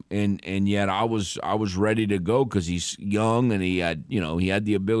 And yet I was ready to go because he's young and he had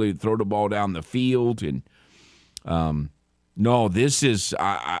the ability to throw the ball down the field. And no, this is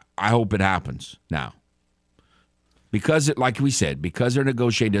I hope it happens now. Because like we said, because they're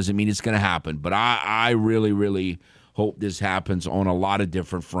negotiating doesn't mean it's going to happen. But I really, really hope this happens on a lot of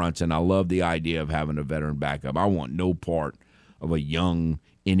different fronts. And I love the idea of having a veteran backup. I want no part of a young,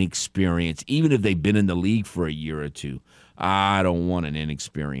 inexperienced, even if they've been in the league for a year or two. I don't want an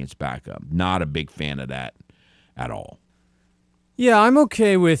inexperienced backup. Not a big fan of that at all. Yeah, I'm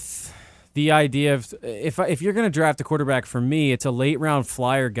okay with the idea of if you're going to draft a quarterback, for me, it's a late-round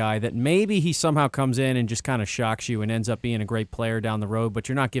flyer guy that maybe he somehow comes in and just kind of shocks you and ends up being a great player down the road, but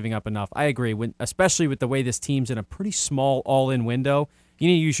you're not giving up enough. I agree, especially with the way this team's in a pretty small all-in window. You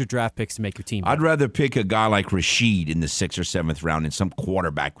need to use your draft picks to make your team better. I'd rather pick a guy like Rashid in the 6th or 7th round than some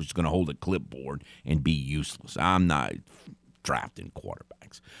quarterback who's going to hold a clipboard and be useless. I'm not drafting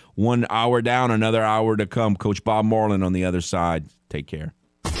quarterbacks. 1 hour down, another hour to come. Coach Bob Marlin on the other side. Take care.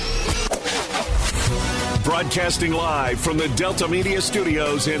 Broadcasting live from the Delta Media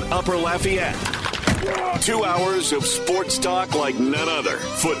Studios in Upper Lafayette. 2 hours of sports talk like none other.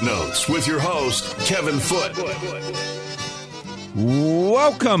 Footnotes with your host, Kevin Foote.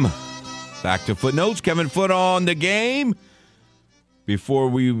 Welcome back to Footnotes. Kevin Foote on the game. Before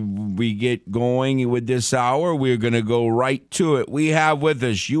we get going with this hour, we're going to go right to it. We have with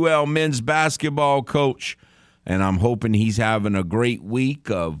us UL men's basketball coach, and I'm hoping he's having a great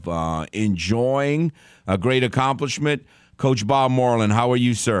week of enjoying a great accomplishment. Coach Bob Moreland, how are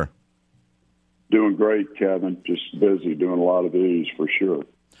you, sir? Doing great, Kevin. Just busy doing a lot of these for sure.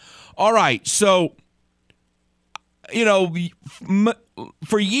 All right. So, you know,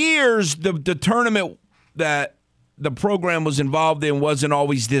 for years, the tournament that the program was involved in wasn't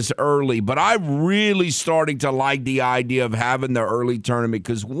always this early, but I'm really starting to like the idea of having the early tournament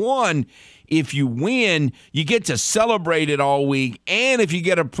because, one, if you win, you get to celebrate it all week, and if you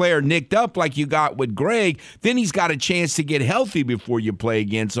get a player nicked up like you got with Greg, then he's got a chance to get healthy before you play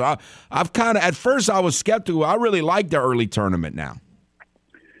again. So I've kind of, at first I was skeptical. I really like the early tournament now.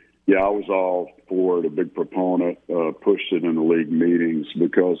 Yeah, I was all for it, a big proponent, pushed it in the league meetings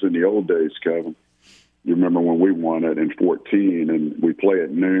because in the old days, Kevin, you remember when we won it in 14 and we play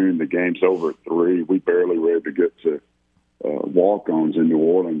at noon, the game's over at 3. We barely were able to get to walk-ons in New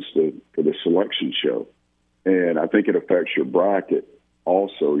Orleans for the selection show. And I think it affects your bracket,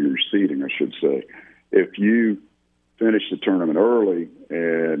 also your seeding, I should say. If you finish the tournament early,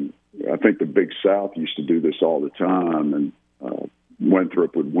 and I think the Big South used to do this all the time, and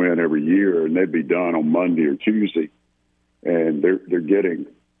Winthrop would win every year, and they'd be done on Monday or Tuesday, and they're getting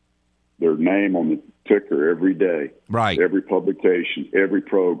their name on the ticker every day, right? Every publication, every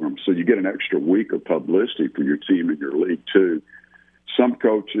program. So you get an extra week of publicity for your team and your league too. Some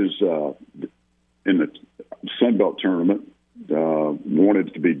coaches in the Sun Belt tournament wanted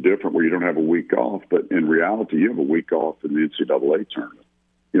it to be different, where you don't have a week off, but in reality, you have a week off in the NCAA tournament.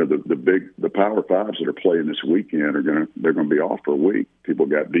 You know, the Power Fives that are playing this weekend they're going to be off for a week. People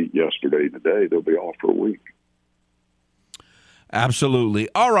got beat yesterday and today; they'll be off for a week. Absolutely.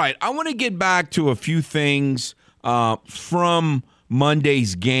 All right. I want to get back to a few things from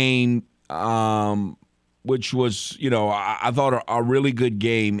Monday's game, which was, you know, I thought a really good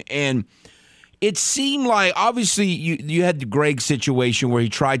game. And it seemed like, obviously, you had the Greg situation where he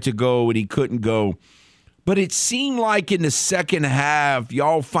tried to go and he couldn't go. But it seemed like in the second half,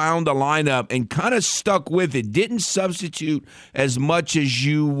 y'all found a lineup and kind of stuck with it. Didn't substitute as much as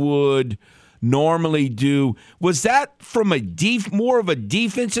you would normally do. Was that from more of a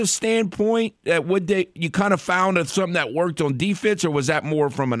defensive standpoint? That you kind of found something that worked on defense, or was that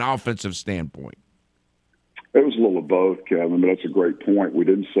more from an offensive standpoint? It was a little of both, Kevin, but that's a great point. We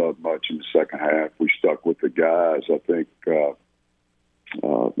didn't sub much in the second half. We stuck with the guys. I think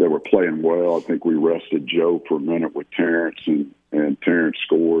they were playing well. I think we rested Joe for a minute with Terrence, and Terrence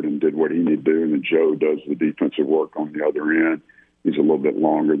scored and did what he needed to do, and then Joe does the defensive work on the other end. He's a little bit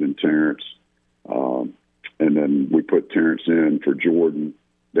longer than Terrence. And then we put Terrence in for Jordan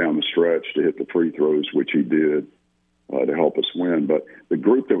down the stretch to hit the free throws, which he did to help us win. But the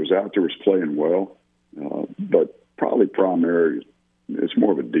group that was out there was playing well, but probably primary, it's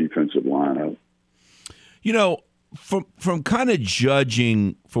more of a defensive lineup. You know, from kind of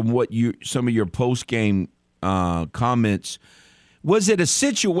judging from what some of your post-game comments, was it a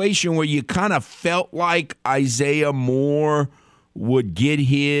situation where you kind of felt like Isaiah Moore would get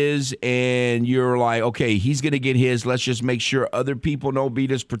his, and you're like, okay, he's going to get his. Let's just make sure other people don't beat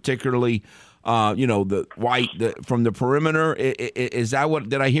us, particularly, the White from the perimeter. Is that what?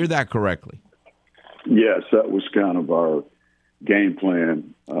 Did I hear that correctly? Yes, that was kind of our game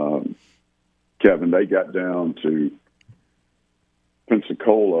plan. Kevin, they got down to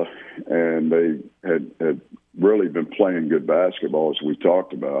Pensacola, and they had really been playing good basketball, as we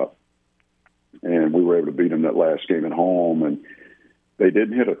talked about, and we were able to beat them that last game at home, and they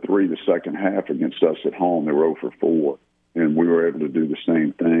didn't hit a 3 the second half against us at home. They were 0 for 4, and we were able to do the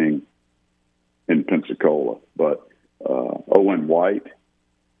same thing in Pensacola. But Owen White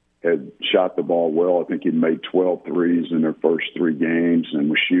had shot the ball well. I think he made 12 threes in their first 3 games and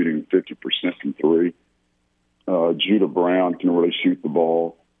was shooting 50% from 3. Judah Brown can really shoot the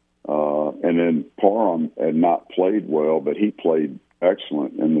ball. And then Parham had not played well, but he played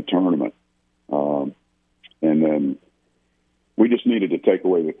excellent in the tournament. And then we just needed to take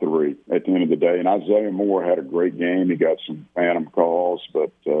away the 3 at the end of the day. And Isaiah Moore had a great game. He got some phantom calls,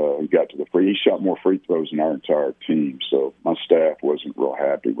 but he got to the free. He shot more free throws than our entire team. So my staff wasn't real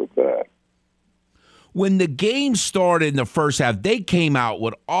happy with that. When the game started in the first half, they came out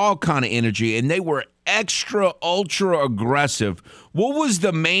with all kind of energy, and they were extra, ultra aggressive. What was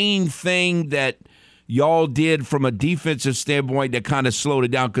the main thing that y'all did from a defensive standpoint that kind of slowed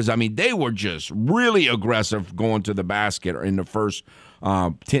it down? Because, I mean, they were just really aggressive going to the basket in the first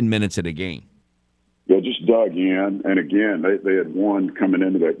 10 minutes of the game. Yeah, just dug in. And, again, they had won coming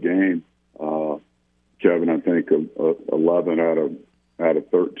into that game, Kevin, I think, 11 out of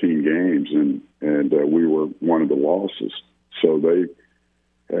 13 games, and we were one of the losses. So they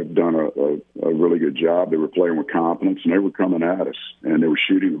have done a really good job. They were playing with confidence, and they were coming at us, and they were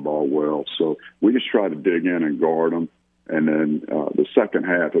shooting the ball well. So we just tried to dig in and guard them. And then the second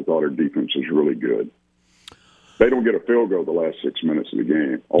half, I thought our defense was really good. They don't get a field goal the last 6 minutes of the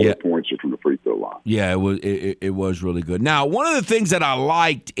game. All the points are from the free throw line. Yeah, it was really good. Now, one of the things that I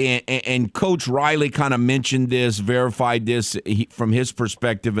liked, and Coach Riley kind of mentioned this, verified this from his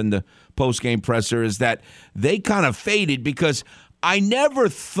perspective in the post-game presser, is that they kind of faded because I never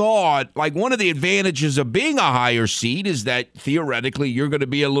thought, like, one of the advantages of being a higher seed is that theoretically you're going to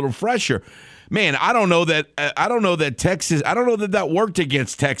be a little fresher. Man, I don't know that Texas. I don't know that worked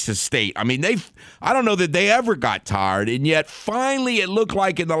against Texas State. I mean, I don't know that they ever got tired, and yet finally it looked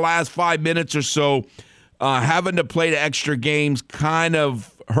like in the last 5 minutes or so, having to play the extra games kind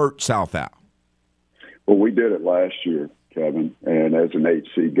of hurt South Al. Well, we did it last year, Kevin, and as an 8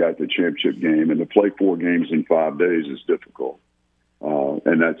 seed, got the championship game, and to play 4 games in 5 days is difficult,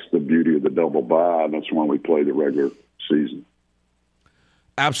 and that's the beauty of the double bye, and that's when we play the regular season.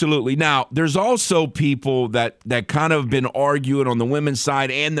 Absolutely. Now, there's also people that kind of been arguing on the women's side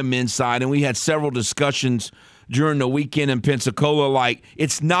and the men's side, and we had several discussions during the weekend in Pensacola, like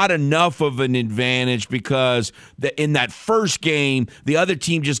it's not enough of an advantage because in that first game, the other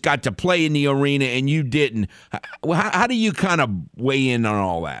team just got to play in the arena and you didn't. How do you kind of weigh in on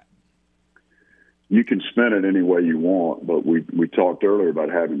all that? You can spin it any way you want, but we talked earlier about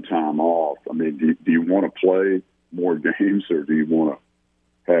having time off. I mean, do you want to play more games, or do you want to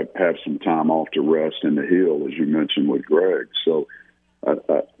have some time off to rest and to heal, as you mentioned with Greg? So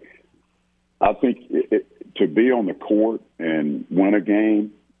I think to be on the court and win a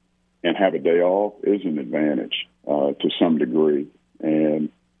game and have a day off is an advantage to some degree. And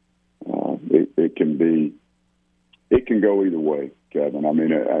it can go either way, Kevin. I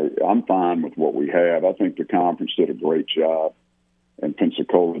mean, I'm fine with what we have. I think the conference did a great job, and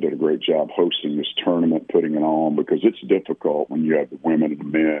Pensacola did a great job hosting this tournament, putting it on, because it's difficult when you have the women and the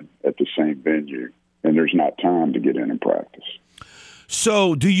men at the same venue, and there's not time to get in and practice.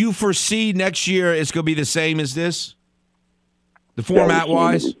 So do you foresee next year it's going to be the same as this, the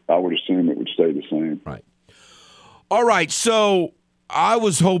format-wise? I would assume it would stay the same. Right. All right, so I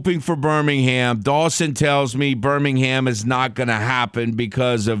was hoping for Birmingham. Dawson tells me Birmingham is not going to happen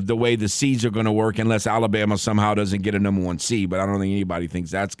because of the way the seeds are going to work, unless Alabama somehow doesn't get a number 1 seed. But I don't think anybody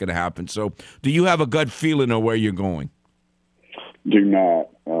thinks that's going to happen. So do you have a gut feeling of where you're going? Do not.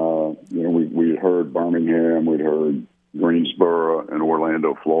 We heard Birmingham. We'd heard Greensboro and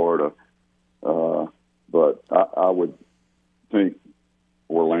Orlando, Florida. But I would think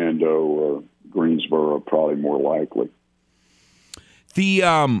Orlando or Greensboro are probably more likely.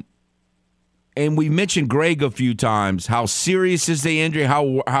 And we mentioned Greg a few times. How serious is the injury?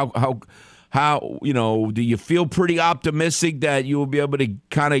 How do you feel pretty optimistic that you will be able to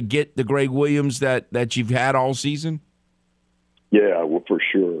kind of get the Greg Williams that you've had all season? Yeah, well, for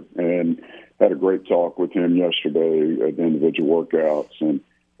sure. And had a great talk with him yesterday at the individual workouts, and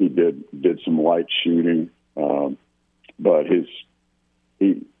he did some light shooting, but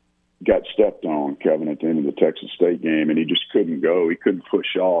he got stepped on, Kevin, at the end of the Texas State game, and he just couldn't go. He couldn't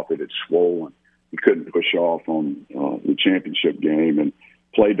push off. It had swollen. He couldn't push off on the championship game, and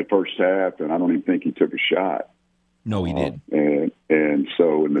played the first half, and I don't even think he took a shot. No, he didn't. And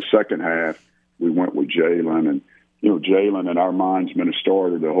so in the second half, we went with Jalen, and Jalen in our minds been a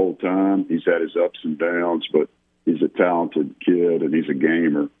starter the whole time. He's had his ups and downs, but he's a talented kid and he's a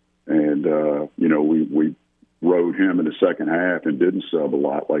gamer. And we rode him in the second half and didn't sub a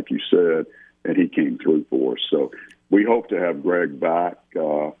lot, like you said, and he came through for us. So we hope to have Greg back.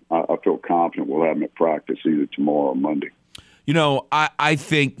 I feel confident we'll have him at practice either tomorrow or Monday. I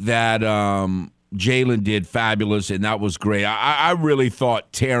think that Jalen did fabulous, and that was great. I really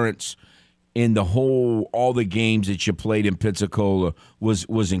thought Terrence, in all the games that you played in Pensacola,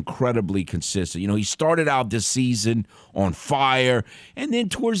 was incredibly consistent. He started out this season on fire, and then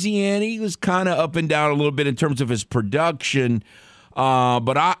towards the end, he was kind of up and down a little bit in terms of his production.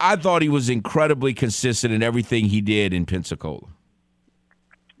 But I thought he was incredibly consistent in everything he did in Pensacola.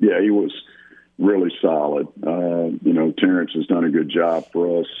 Yeah, he was really solid. Terrence has done a good job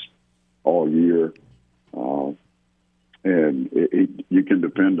for us all year. And you can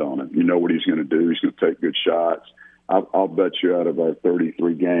depend on him. You know what he's going to do. He's going to take good shots. I'll bet you out of our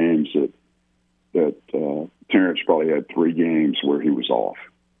 33 games that that Terrence probably had 3 games where he was off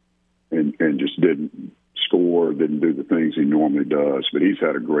and just didn't score, didn't do the things he normally does. But he's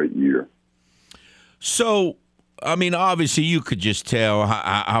had a great year. So, I mean, obviously you could just tell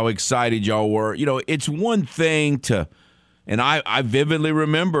how excited y'all were. You know, it's one thing to – and I vividly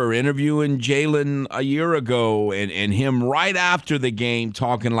remember interviewing Jalen a year ago and him right after the game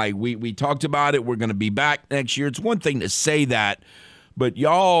talking like, we talked about it, we're going to be back next year. It's one thing to say that, but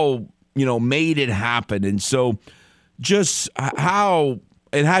y'all, you know, made it happen. And so just how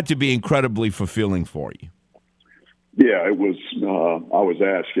it had to be incredibly fulfilling for you. Yeah, it was. I was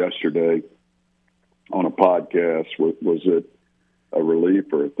asked yesterday on a podcast, was it a relief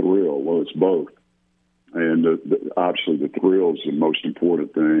or a thrill? Well, it's both. And obviously the thrill is the most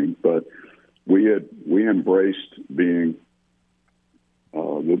important thing. But we embraced being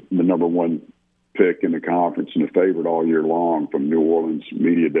the number 1 pick in the conference and the favorite all year long, from New Orleans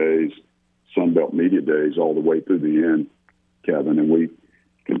media days, Sun Belt media days, all the way through the end, Kevin. And we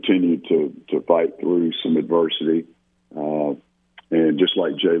continued to fight through some adversity. And just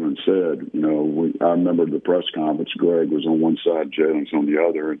like Jalen said, you know, I remember the press conference. Greg was on one side, Jalen's on the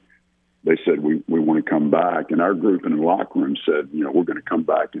other, and they said, we want to come back. And our group in the locker room said, you know, we're going to come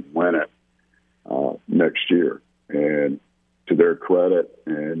back and win it next year. And to their credit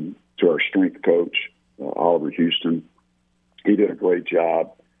and to our strength coach, Oliver Houston, he did a great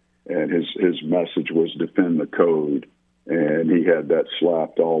job. And his message was defend the code. And he had that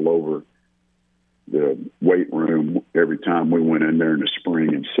slapped all over the weight room every time we went in there in the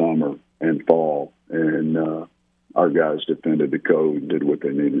spring and summer and fall. And our guys defended the code and did what they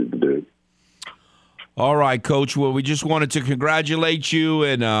needed to do. All right, Coach. Well, we just wanted to congratulate you,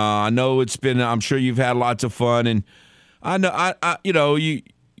 and I know it's been. I'm sure you've had lots of fun, and I know, you know, you've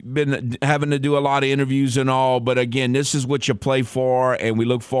been having to do a lot of interviews and all. But again, this is what you play for, and we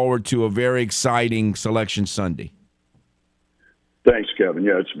look forward to a very exciting Selection Sunday. Thanks, Kevin.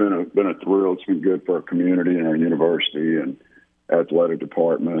 Yeah, it's been a thrill. It's been good for our community and our university and athletic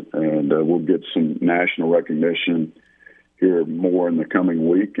department, and we'll get some national recognition here more in the coming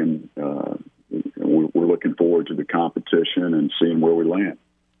week, and we're looking forward to the competition and seeing where we land.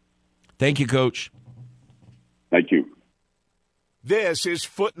 Thank you, Coach. Thank you. This is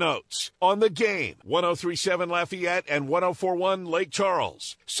Footnotes on the Game. 103.7 Lafayette and 104.1 Lake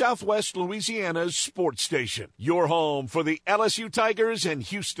Charles, Southwest Louisiana's sports station. Your home for the LSU Tigers and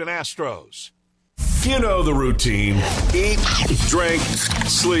Houston Astros. You know the routine. Eat, drink,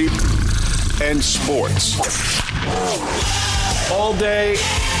 sleep, and sports. All day,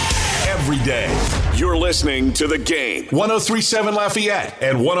 every day. You're listening to The Game. 103.7 Lafayette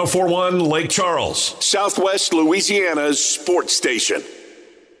and 104.1 Lake Charles, Southwest Louisiana's sports station.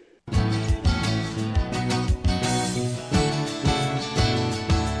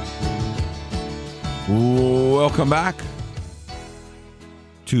 Welcome back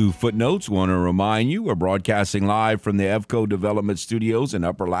to Footnotes. Want to remind you, we're broadcasting live from the EFCO Development Studios in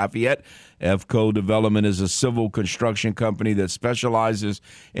Upper Lafayette. EFCO Development is a civil construction company that specializes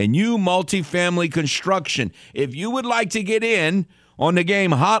in new multifamily construction. If you would like to get in on the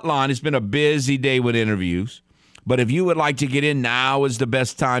Game hotline, it's been a busy day with interviews, but if you would like to get in, now is the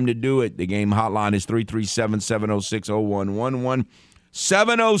best time to do it. The Game hotline is 337-706-0111,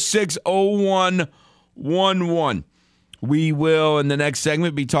 706-0111. We will, in the next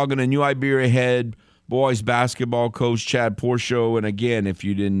segment, be talking to New Iberia head boys basketball coach Chad Porcho. And again, if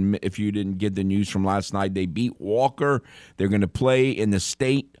you didn't get the news from last night, they beat Walker. They're going to play in the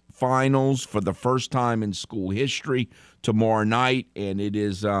state finals for the first time in school history tomorrow night, and it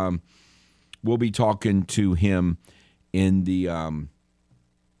is. We'll be talking to him in the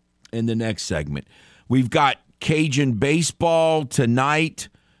next segment. We've got Cajun baseball tonight.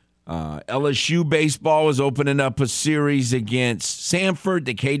 LSU baseball is opening up a series against Sanford.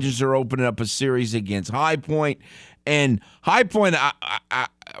 The Cajuns are opening up a series against High Point. And High Point,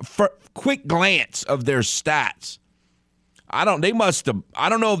 for quick glance of their stats, I don't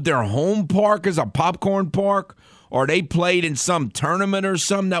know if their home park is a popcorn park or they played in some tournament or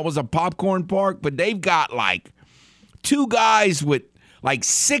something that was a popcorn park, but they've got like 2 guys with like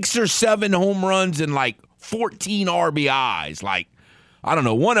 6 or 7 home runs and like 14 RBIs. Like, I don't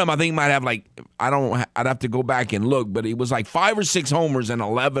know. One of them I think might have like, I'd have to go back and look, but it was like 5 or 6 homers and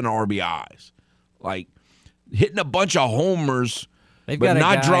 11 RBIs. Like hitting a bunch of homers, but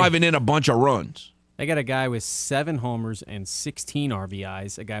not driving in a bunch of runs. They got a guy with 7 homers and 16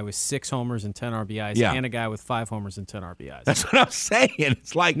 RBIs, a guy with 6 homers and 10 RBIs, and a guy with 5 homers and 10 RBIs. That's what I'm saying.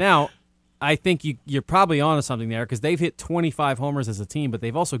 It's like now, I think you're probably onto something there because they've hit 25 homers as a team, but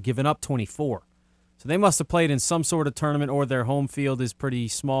they've also given up 24. So they must have played in some sort of tournament, or their home field is pretty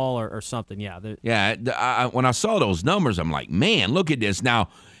small or something. Yeah. When I saw those numbers, I'm like, man, look at this. Now,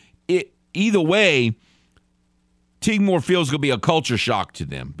 either way, Teague Moore Field's going to be a culture shock to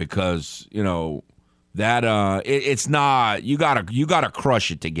them because, it's not, you gotta crush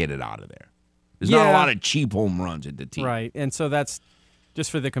it to get it out of there. There's not a lot of cheap home runs at the team. Right, and so that's,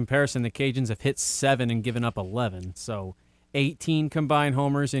 just for the comparison, the Cajuns have hit 7 and given up 11. So 18 combined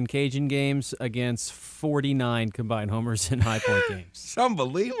homers in Cajun games against 49 combined homers in High Point games. It's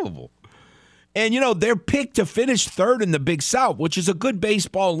unbelievable. And, they're picked to finish third in the Big South, which is a good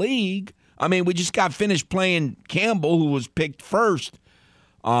baseball league. I mean, we just got finished playing Campbell, who was picked first.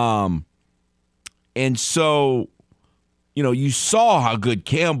 And so, you saw how good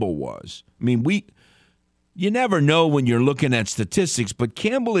Campbell was. I mean, you never know when you're looking at statistics, but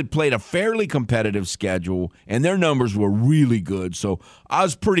Campbell had played a fairly competitive schedule, and their numbers were really good. So I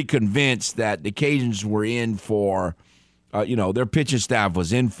was pretty convinced that the Cajuns were in for, their pitching staff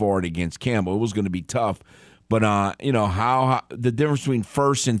was in for it against Campbell. It was going to be tough. But, how the difference between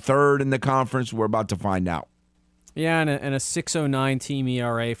first and third in the conference, we're about to find out. Yeah, and a 6.09 team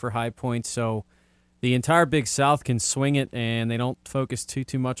ERA for High Point. So the entire Big South can swing it, and they don't focus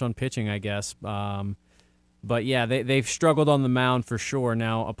too much on pitching, I guess. But, yeah, they've struggled on the mound for sure.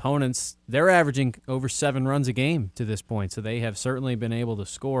 Now, opponents, they're averaging over 7 runs a game to this point, so they have certainly been able to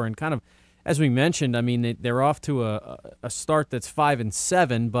score. And kind of, as we mentioned, I mean, they're off to a start that's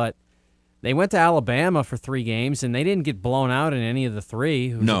 5-7, but they went to Alabama for 3 games, and they didn't get blown out in any of the 3,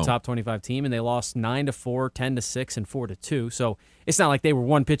 who's a top 25 team, and they lost 9-4, 10-6, and 4-2. So it's not like they were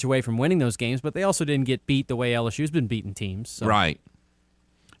one pitch away from winning those games, but they also didn't get beat the way LSU's been beating teams. So. Right.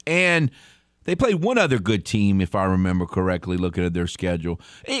 And they played one other good team, if I remember correctly, looking at their schedule.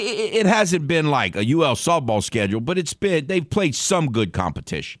 It hasn't been like a UL softball schedule, but they've played some good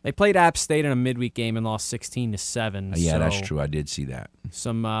competition. They played App State in a midweek game and lost 16-7. Yeah, that's true. I did see that.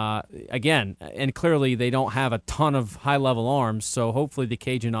 Again, and clearly they don't have a ton of high-level arms, so hopefully the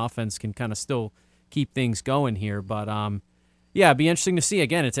Cajun offense can kind of still keep things going here. But, it'd be interesting to see.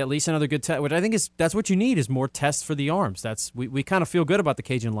 Again, it's at least another good test, which I think that's what you need is more tests for the arms. We kind of feel good about the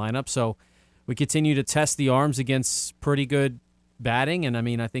Cajun lineup, so we continue to test the arms against pretty good batting, and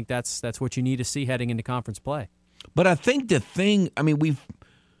I think that's what you need to see heading into conference play. But I think the thing,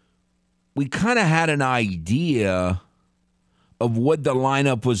 we kind of had an idea of what the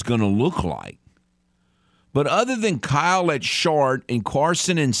lineup was going to look like. But other than Kyle at short and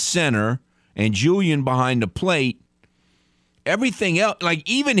Carson in center and Julian behind the plate, everything else, like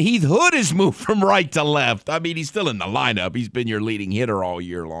even Heath Hood has moved from right to left. I mean, he's still in the lineup. He's been your leading hitter all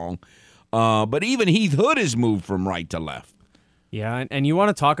year long. But even Heath Hood has moved from right to left. Yeah, and you want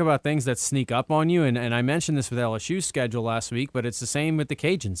to talk about things that sneak up on you, and I mentioned this with LSU's schedule last week, but it's the same with the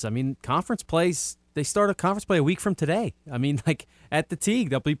Cajuns. I mean, conference plays, they start a conference play a week from today. I mean, like at the Teague,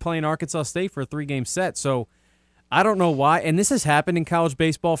 they'll be playing Arkansas State for a 3-game set. So I don't know why, and this has happened in college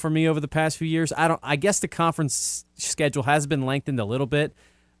baseball for me over the past few years. I guess the conference schedule has been lengthened a little bit,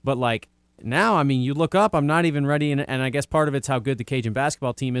 but like now, I mean, you look up, I'm not even ready, and I guess part of it's how good the Cajun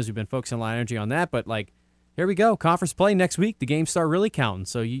basketball team is. We've been focusing a lot of energy on that, but like, here we go, conference play next week. The games start really counting,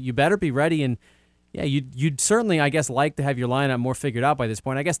 so you better be ready. And yeah, you'd certainly, I guess, like to have your lineup more figured out by this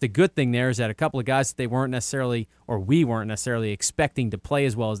point. I guess the good thing there is that a couple of guys that we weren't necessarily expecting to play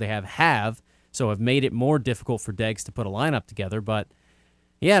as well as they have, so have made it more difficult for Deggs to put a lineup together. But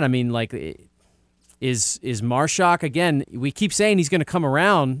yeah, I mean, like, is Marshak, again, we keep saying he's going to come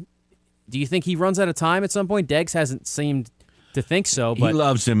around. Do you think he runs out of time at some point? Deggs hasn't seemed to think so. But he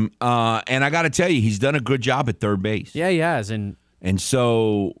loves him, and I got to tell you, he's done a good job at third base. Yeah, he has, and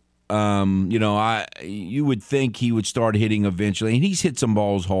so you would think he would start hitting eventually, and he's hit some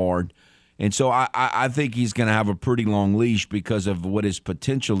balls hard, and so I think he's going to have a pretty long leash because of what his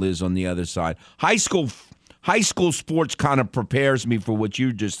potential is on the other side. High school sports kind of prepares me for what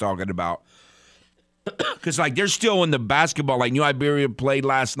you're just talking about. Because, like, they're still in the basketball. Like, New Iberia played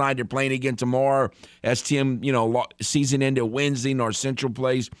last night. They're playing again tomorrow. STM, season ended Wednesday. North Central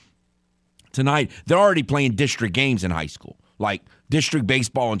plays tonight. They're already playing district games in high school. Like, district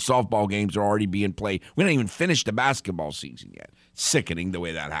baseball and softball games are already being played. We don't even finish the basketball season yet. Sickening the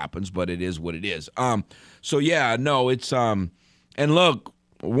way that happens, but it is what it is. So, yeah, no, it's and look,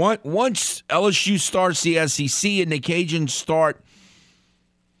 once LSU starts the SEC and the Cajuns start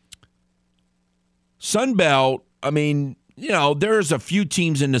Sun Belt, I mean, there's a few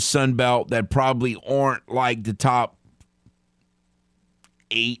teams in the Sun Belt that probably aren't like the top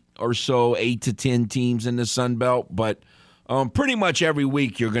 8 to 10 teams in the Sun Belt, but pretty much every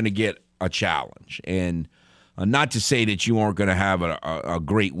week you're going to get a challenge. And Not to say that you aren't going to have a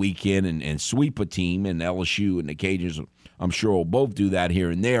great weekend and sweep a team, and LSU and the Cajuns, I'm sure, will both do that here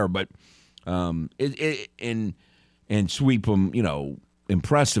and there, but and sweep them,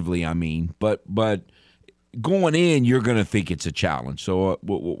 impressively. I mean, but going in, you're going to think it's a challenge. So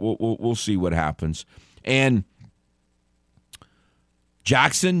we'll see what happens. And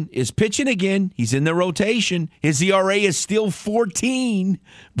Jackson is pitching again. He's in the rotation. His ERA is still 14,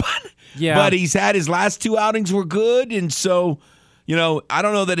 but he's had his last 2 outings were good, and so I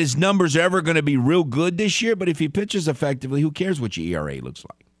don't know that his numbers are ever going to be real good this year. But if he pitches effectively, who cares what your ERA looks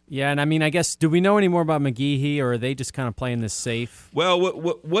like? Yeah, and I mean, I guess, do we know any more about McGeehee, or are they just kind of playing this safe? Well,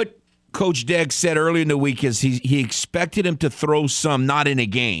 what Coach Degg said earlier in the week is he expected him to throw some, not in a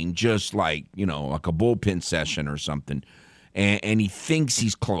game, just like a bullpen session or something. And he thinks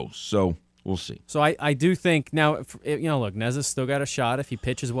he's close, so we'll see. So I do think now, look, Neza's still got a shot if he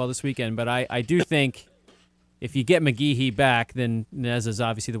pitches well this weekend, but I do think if you get McGeehee back, then Neza's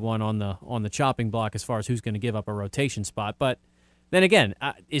obviously the one on the chopping block as far as who's going to give up a rotation spot. But then again,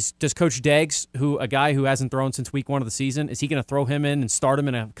 does Coach Deggs, a guy who hasn't thrown since week 1 of the season, is he going to throw him in and start him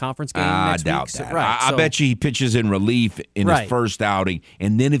in a conference game next week? I doubt that. I bet you he pitches in relief in his first outing,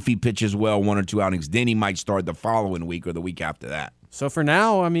 and then if he pitches well 1 or 2 outings, then he might start the following week or the week after that. So for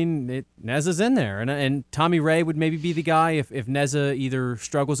now, I mean, Neza's in there, and Tommy Ray would maybe be the guy if Neza either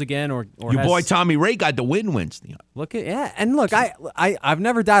struggles again or your boy Tommy Ray got the win wins. Look, I've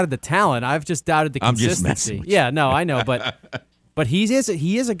never doubted the talent. I've just doubted the consistency. I'm just messing with you. Yeah, no, I know, but. But he is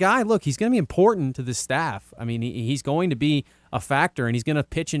a guy, look, he's going to be important to the staff. I mean, he's going to be a factor, and he's going to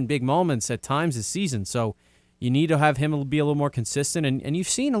pitch in big moments at times this season. So you need to have him be a little more consistent, and you've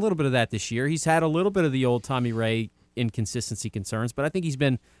seen a little bit of that this year. He's had a little bit of the old Tommy Ray inconsistency concerns, but I think he's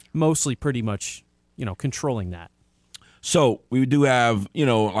been mostly pretty much, controlling that. So we do have,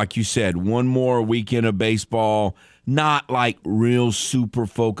 like you said, one more weekend of baseball, not like real super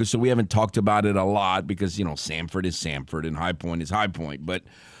focused. So we haven't talked about it a lot because, Samford is Samford and High Point is High Point. But,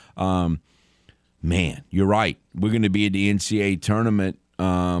 man, you're right. We're going to be at the NCAA tournament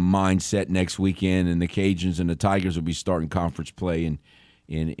mindset next weekend, and the Cajuns and the Tigers will be starting conference play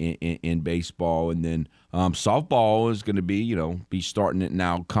in baseball. And then softball is going to be starting it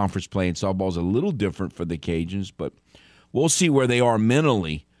now. Conference play in softball is a little different for the Cajuns, but we'll see where they are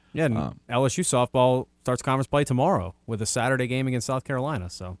mentally. Yeah, and LSU softball starts conference play tomorrow with a Saturday game against South Carolina.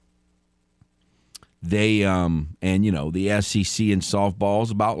 So they and the SEC in softball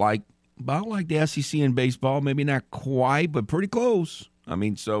is about like the SEC in baseball, maybe not quite, but pretty close. I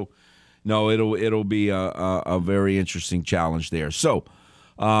mean, so no, it'll be a very interesting challenge there. So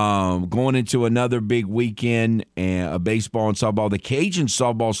going into another big weekend of baseball and softball, the Cajun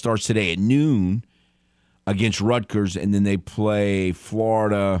softball starts today at noon against Rutgers, and then they play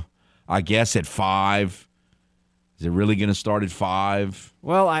Florida, I guess, at 5. Is it really going to start at 5?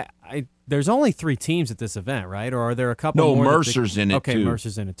 Well, there's only 3 teams at this event, right? Or are there a couple more? No, Mercer's in it, too. Okay,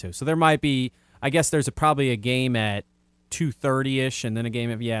 Mercer's in it, too. So there might be, I guess there's probably a game at 2:30-ish, and then a game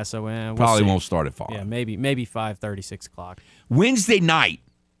at, we'll probably see. Won't start at 5. Yeah, maybe 5:30, 6 o'clock. Wednesday night,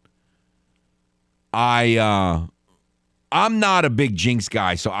 I'm not a big jinx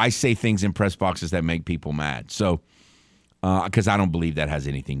guy, so I say things in press boxes that make people mad. So, because I don't believe that has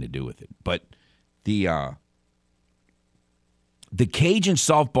anything to do with it. But the Cajun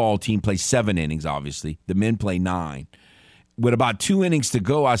softball team plays 7 innings, obviously. The men play 9. With about 2 innings to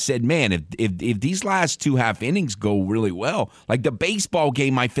go, I said, man, if these last 2 half innings go really well, like the baseball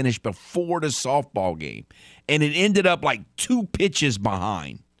game might finish before the softball game. And it ended up like 2 pitches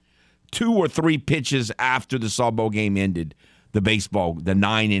behind. 2 or 3 pitches after the softball game ended, the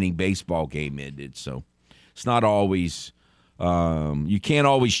 9-inning baseball game ended. So it's not always you can't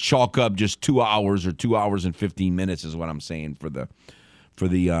always chalk up just 2 hours or 2 hours and 15 minutes is what I'm saying for the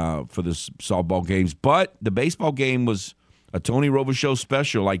softball games. But the baseball game was a Tony Robichaux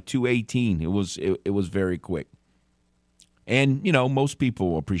special, like 2:18. It was very quick, and most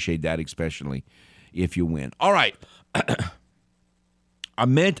people appreciate that, especially if you win. All right.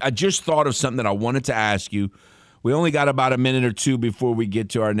 I just thought of something that I wanted to ask you. We only got about a minute or 2 before we get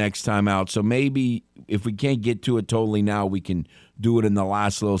to our next time out. So maybe if we can't get to it totally now, we can do it in the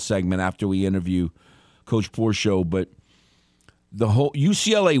last little segment after we interview Coach Porchio. But the whole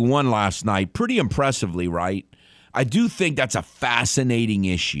UCLA won last night pretty impressively, right? I do think that's a fascinating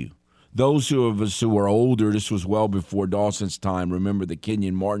issue. Those of us who are older, this was well before Dawson's time, remember the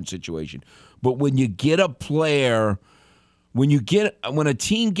Kenyon Martin situation. But when you get a player... When a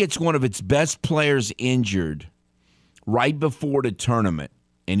team gets one of its best players injured right before the tournament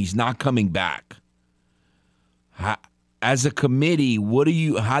and he's not coming back, as a committee,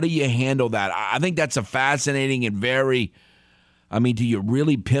 how do you handle that? I think that's a fascinating and very. I mean, do you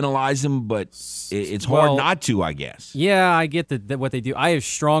really penalize them? But it's hard not to, I guess. Yeah, I get that what they do. I have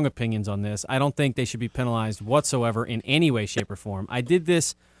strong opinions on this. I don't think they should be penalized whatsoever in any way, shape, or form. I did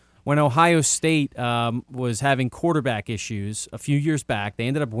this when Ohio State was having quarterback issues a few years back. They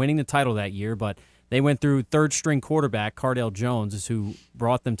ended up winning the title that year, but they went through third-string quarterback Cardale Jones is who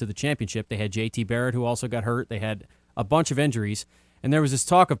brought them to the championship. They had J.T. Barrett, who also got hurt. They had a bunch of injuries, and there was this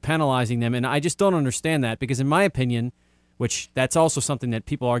talk of penalizing them, and I just don't understand that because, in my opinion, which that's also something that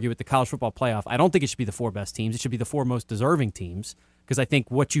people argue with the college football playoff. I don't think it should be the 4 best teams. It should be the 4 most deserving teams because I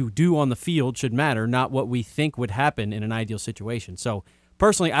think what you do on the field should matter, not what we think would happen in an ideal situation. So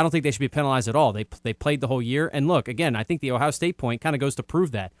personally, I don't think they should be penalized at all. They played the whole year. And look, again, I think the Ohio State point kind of goes to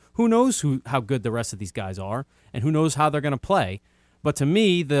prove that. Who knows how good the rest of these guys are and who knows how they're going to play. But to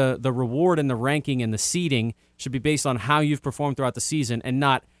me, the reward and the ranking and the seeding should be based on how you've performed throughout the season and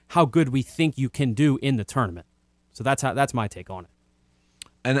not how good we think you can do in the tournament. So that's my take on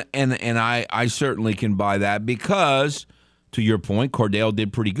it. And I certainly can buy that because, to your point, Cardale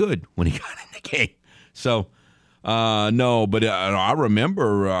did pretty good when he got in the game. So, no, but I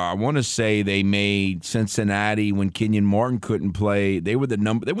remember, I want to say they made Cincinnati when Kenyon Martin couldn't play. They were the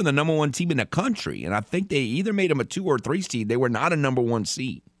number 1 team in the country, and I think they either made them a 2 or 3 seed. They were not a number 1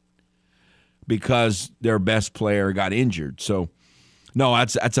 seed because their best player got injured. So, no,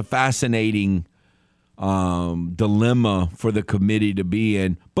 that's a fascinating dilemma for the committee to be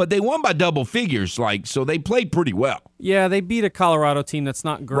in, but they won by double figures, so they played pretty well. Yeah, they beat a Colorado team that's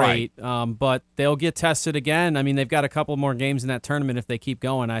not great, right. But they'll get tested again. I mean, they've got a couple more games in that tournament if they keep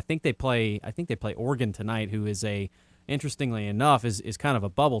going. I think they play Oregon tonight, who is interestingly enough, is kind of a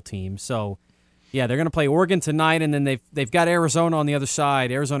bubble team. So, yeah, they're going to play Oregon tonight, and then they've got Arizona on the other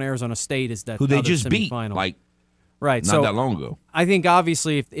side. Arizona State is that who they just semifinal. beat Right, not that long ago. I think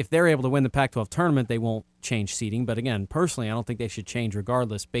obviously if they're able to win the Pac-12 tournament, they won't change seeding. But again, personally, I don't think they should change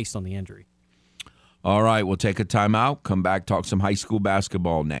regardless based on the injury. All right, we'll take a timeout. Come back, talk some high school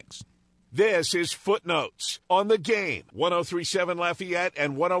basketball next. This is Footnotes on the Game. 103.7 Lafayette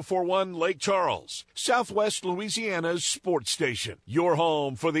and 104.1 Lake Charles, Southwest Louisiana's sports station. Your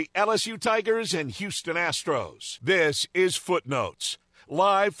home for the LSU Tigers and Houston Astros. This is Footnotes.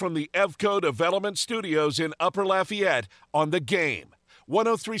 Live from the EVCO Development Studios in Upper Lafayette on The Game.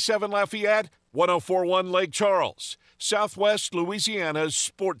 103.7 Lafayette, 104.1 Lake Charles, Southwest Louisiana's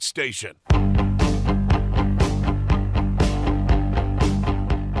sports station.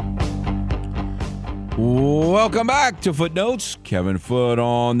 Welcome back to Footnotes. Kevin Foote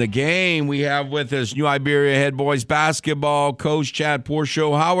on The Game. We have with us New Iberia head boys basketball coach Chad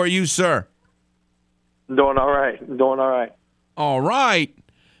Porshow. How are you, sir? Doing all right. All right.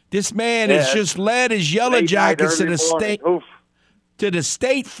 This man has just led his Yellow Jackets to the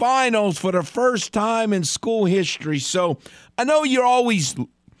state finals for the first time in school history. So I know you always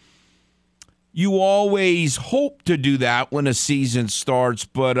hope to do that when a season starts,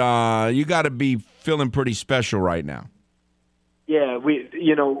 but you got to be feeling pretty special right now. Yeah, we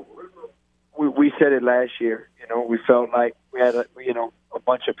said it last year. We felt like we had a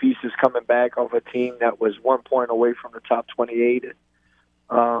bunch of pieces coming back of a team that was 1 point away from the top 28.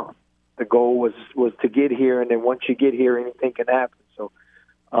 The goal was to get here, and then once you get here, anything can happen. So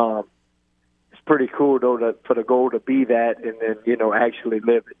it's pretty cool, though, for the goal to be that and then, actually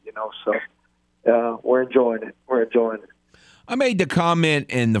live it, So we're enjoying it. I made the comment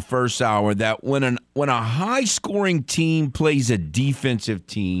in the first hour that when a high-scoring team plays a defensive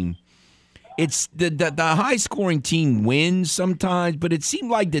team, it's the high-scoring team wins sometimes, but it seemed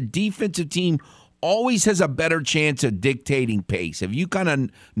like the defensive team always has a better chance of dictating pace. Have you kind of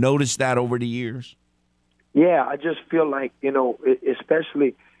noticed that over the years? Yeah, I just feel like,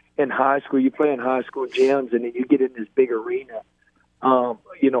 especially in high school, you play in high school gyms and then you get in this big arena.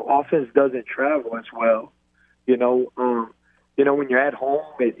 Offense doesn't travel as well. When you're at home,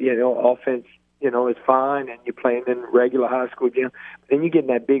 offense, is fine and you're playing in regular high school gym. Then you get in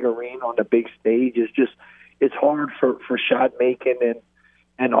that big arena on the big stage. It's hard for shot making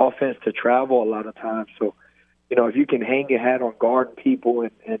and offense to travel a lot of times. So, if you can hang your hat on guarding people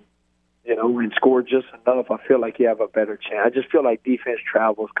and score just enough, I feel like you have a better chance. I just feel like defense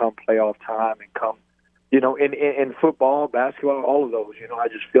travels come playoff time and come, in football, basketball, all of those. I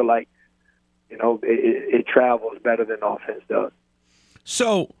just feel like, it travels better than offense does.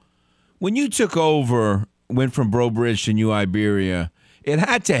 So, when you took over, went from Breaux Bridge to New Iberia, it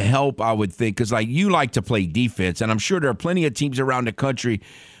had to help, I would think, because you like to play defense, and I'm sure there are plenty of teams around the country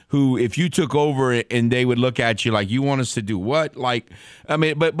who, if you took over and they would look at you like, you want us to do what? Like, I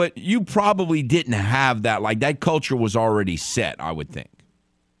mean, but you probably didn't have that. Like, that culture was already set, I would think.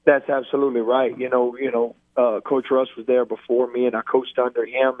 That's absolutely right. Coach Russ was there before me, and I coached under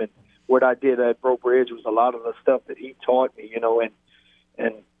him. And what I did at Breaux Bridge was a lot of the stuff that he taught me,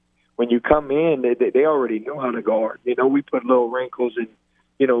 and when you come in, they already knew how to guard. We put little wrinkles and,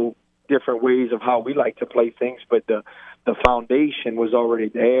 different ways of how we like to play things, but the foundation was already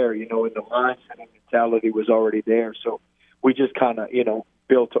there, and the mindset and mentality was already there. So we just kind of,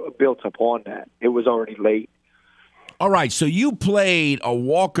 built upon that. It was already late. All right, so you played a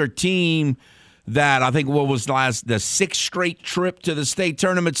Walker team that I think the sixth straight trip to the state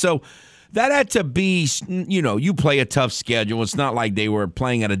tournament. So that had to be, you play a tough schedule. It's not like they were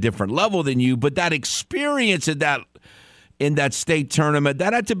playing at a different level than you, but that experience in that state tournament,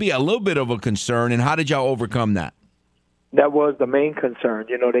 that had to be a little bit of a concern. And how did y'all overcome that? That was the main concern.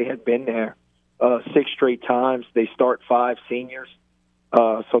 They had been there 6 straight times. They start 5 seniors.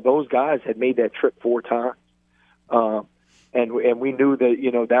 So those guys had made that trip 4 times. And we knew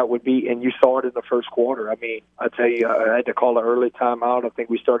that, that would be, and you saw it in the first quarter. I mean, I tell you, I had to call an early timeout. I think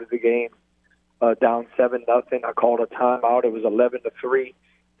we started the game down 7-0. I called a timeout. It was 11-3. I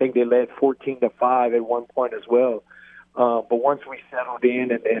think they led 14-5 at one point as well. But once we settled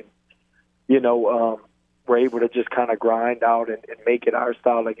in and we're able to just kind of grind out and make it our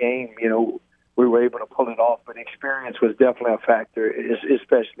style of game, we were able to pull it off. But experience was definitely a factor,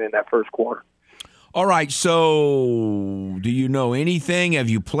 especially in that first quarter. All right, so do you know anything? Have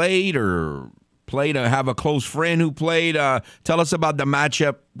you played or have a close friend who played? Tell us about the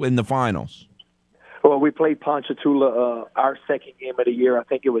matchup in the finals. Well, we played Ponchatoula our second game of the year. I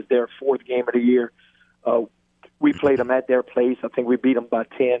think it was their 4th game of the year. We played them at their place. I think we beat them by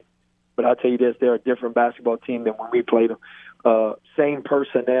 10. But I'll tell you this, they're a different basketball team than when we played them. Same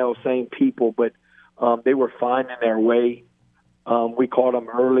personnel, same people, but they were finding their way. We caught them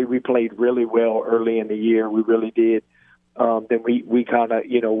early. We played really well early in the year. We really did. Then we kind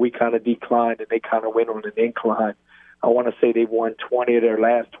of declined, and they kind of went on an incline. I want to say they won 20 of their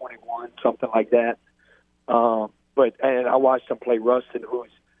last 21, something like that. And I watched them play Ruston,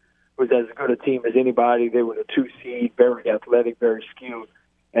 who's as good a team as anybody. They were the 2 seed, very athletic, very skilled,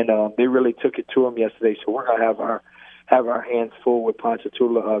 and they really took it to them yesterday. So we're gonna have our hands full with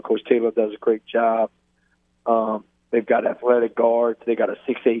Ponchatoula. Coach Taylor does a great job. They've got athletic guards. They got a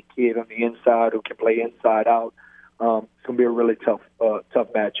 6'8" kid on the inside who can play inside out. It's going to be a really tough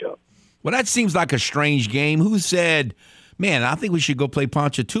matchup. Well, that seems like a strange game. Who said, man, I think we should go play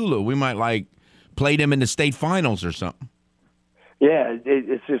Ponchatoula? We might, play them in the state finals or something. Yeah,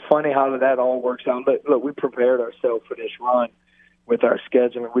 it's just funny how that all works out. Look, we prepared ourselves for this run with our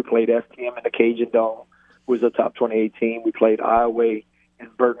scheduling. We played FTM in the Cajun Dome, who was a top 28 team. We played Iowa in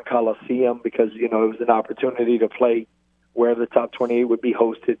Burton Coliseum because, it was an opportunity to play where the top 28 would be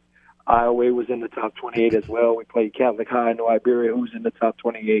hosted. Iowa was in the top 28 as well. We played Catholic High in New Iberia, who's in the top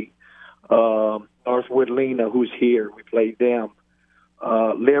 28. Northwood Lena, who's here. We played them.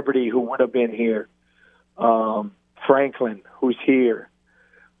 Liberty, who would have been here. Franklin, who's here.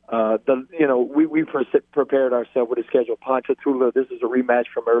 We prepared ourselves with a schedule. Ponchatoula, this is a rematch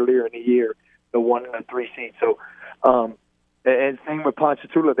from earlier in the year, the 1 and 3 seed. So, and same with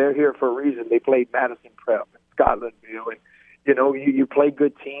Ponchatoula, they're here for a reason. They played Madison Prep and Scotlandville, and you play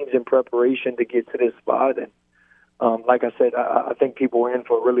good teams in preparation to get to this spot. And like I said, I think people were in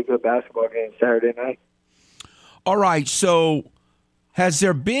for a really good basketball game Saturday night. All right, so has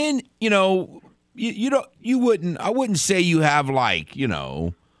there been, I wouldn't say you have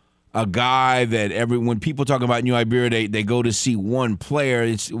a guy that when people talk about New Iberia, they go to see one player.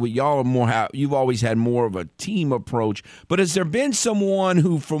 You've always had more of a team approach. But has there been someone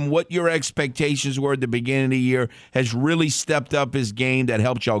who, from what your expectations were at the beginning of the year, has really stepped up his game that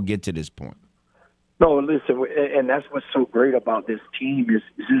helped y'all get to this point? No, listen, and that's what's so great about this team is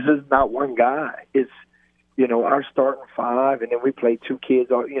this is not one guy. It's our starting 5, and then we play 2 kids,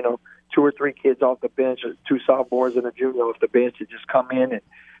 2 or 3 kids off the bench, 2 sophomores and a junior off the bench that just come in and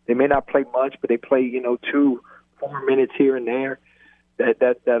they may not play much, but they play, 2-4 minutes here and there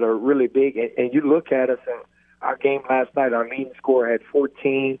that are really big. And you look at us, our game last night, our leading scorer had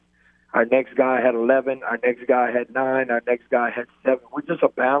 14. Our next guy had 11. Our next guy had 9. Our next guy had 7. We're just a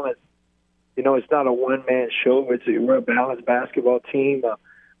balanced, it's not a one-man show. We're a balanced basketball team.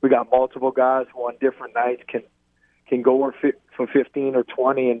 We got multiple guys who on different nights can go for 15 or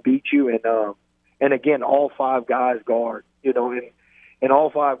 20 and beat you. And again, all 5 guys guard, and all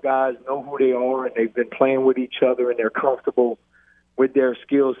 5 guys know who they are, and they've been playing with each other, and they're comfortable with their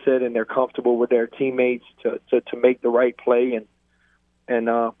skill set, and they're comfortable with their teammates to make the right play.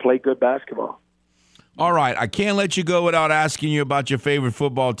 and play good basketball. All right, I can't let you go without asking you about your favorite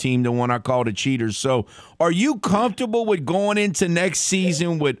football team, the one I call the Cheaters. So are you comfortable with going into next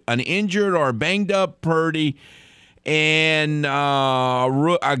season with an injured or banged-up Purdy and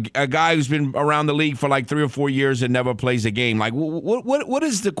a guy who's been around the league for like 3 or 4 years and never plays a game? Like, what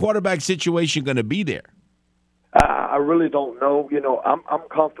is the quarterback situation going to be there? I really don't know. I'm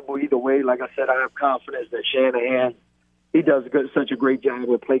comfortable either way. Like I said, I have confidence that Shanahan, he does such a great job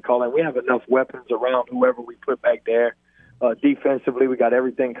with play calling. We have enough weapons around whoever we put back there. Defensively, we got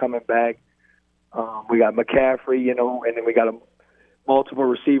everything coming back. We got McCaffrey, and then we got multiple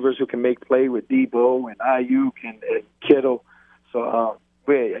receivers who can make play with Debo and Ayuk and Kittle. So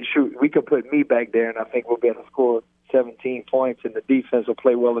we could put me back there, and I think we'll be able to score 17 points, and the defense will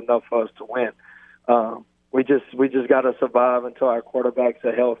play well enough for us to win. We just got to survive until our quarterbacks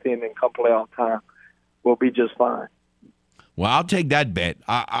are healthy, and then come playoff time, we'll be just fine. Well, I'll take that bet.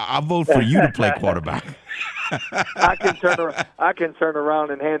 I'll vote for you to play quarterback. I can turn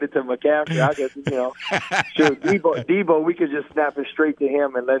around and hand it to McCaffrey. Sure, Debo, we could just snap it straight to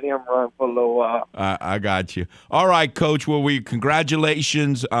him and let him run for a little while. I got you. All right, Coach. Well,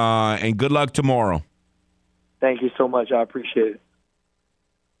 congratulations and good luck tomorrow. Thank you so much. I appreciate it.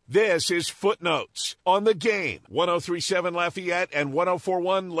 This is Footnotes on the Game. 103.7 Lafayette and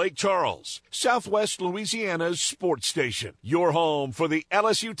 104.1 Lake Charles, Southwest Louisiana's sports station. Your home for the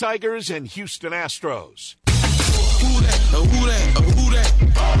LSU Tigers and Houston Astros.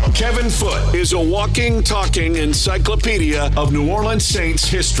 Kevin Foote is a walking, talking encyclopedia of New Orleans Saints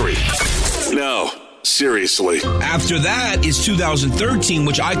history. No. Seriously. After that is 2013,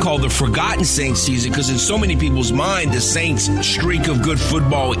 which I call the forgotten Saints season, because in so many people's mind, the Saints' streak of good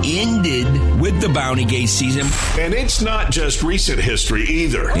football ended with the Bounty Gate season. And it's not just recent history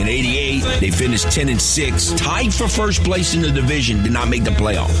either. In 88, they finished 10-6, tied for first place in the division, did not make the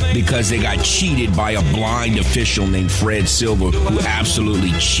playoff because they got cheated by a blind official named Fred Silver, who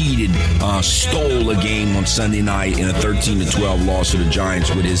absolutely cheated, stole a game on Sunday night in a 13-12 loss to the Giants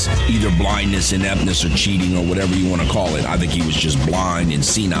with his either blindness, ineptness, or cheating, or whatever you want to call it. I think he was just blind and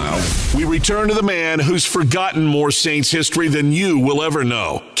senile. We return to the man who's forgotten more Saints history than you will ever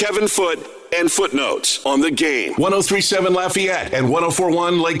know. Kevin Foote and Footnotes on the Game. 103.7 Lafayette and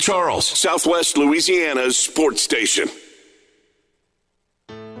 104.1 Lake Charles, Southwest Louisiana's sports station.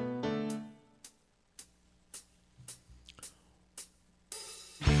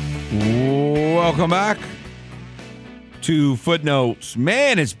 Welcome back to Footnotes.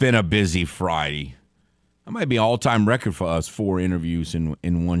 Man, it's been a busy Friday. That might be an all-time record for us, 4 interviews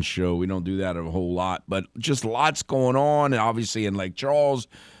in one show. We don't do that a whole lot, but just lots going on. And obviously in Lake Charles,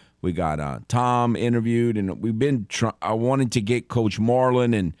 we got Tom interviewed, and we've been I wanted to get Coach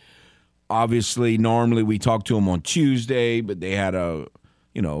Marlin, and obviously normally we talk to him on Tuesday, but they had a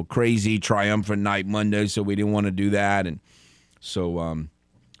crazy triumphant night Monday, so we didn't want to do that. And so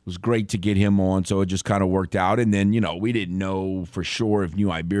it was great to get him on, so it just kind of worked out. And then, we didn't know for sure if New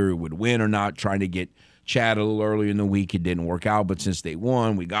Iberia would win or not, trying to get Chad a little earlier in the week. It didn't work out, but since they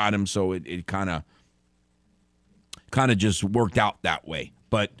won, we got him, so it kind of just worked out that way.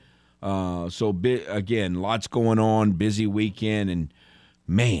 But again, lots going on, busy weekend, and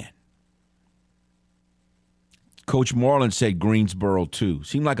man, Coach Marlin said Greensboro too.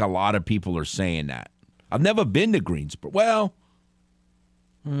 Seemed like a lot of people are saying that. I've never been to Greensboro. Well,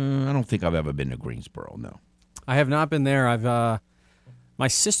 I don't think I've ever been to Greensboro, no. I have not been there. My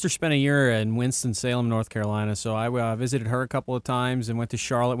sister spent a year in Winston-Salem, North Carolina, so I visited her a couple of times and went to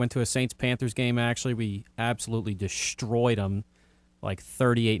Charlotte, went to a Saints-Panthers game, actually. We absolutely destroyed them, like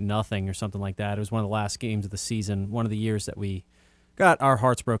 38-0 or something like that. It was one of the last games of the season, one of the years that we got our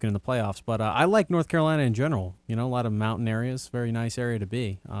hearts broken in the playoffs. But I like North Carolina in general. A lot of mountain areas, very nice area to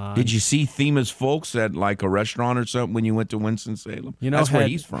be. Did you see Themis folks at like a restaurant or something when you went to Winston-Salem? That's where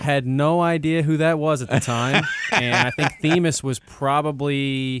he's from. Had no idea who that was at the time. And I think Themis was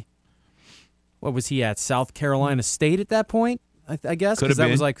probably, what was he at, South Carolina State at that point, I guess? Because that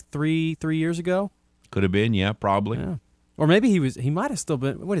was like three years ago. Could have been, yeah, probably. Yeah. Or maybe he might have still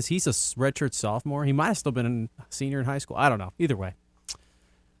been, he's a redshirt sophomore. He might have still been a senior in high school. I don't know. Either way.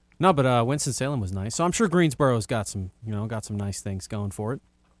 No, but Winston-Salem was nice. So I'm sure Greensboro's got some nice things going for it.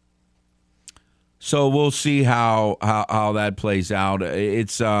 So we'll see how that plays out.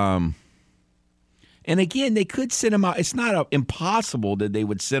 It's and again, they could send him out. It's not impossible that they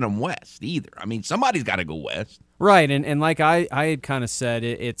would send him west either. I mean, somebody's got to go west, right? And like I had kind of said,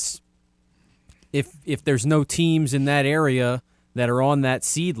 it's if there's no teams in that area that are on that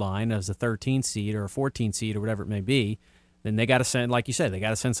seed line as a 13 seed or a 14 seed or whatever it may be, then they got to send, like you said, they got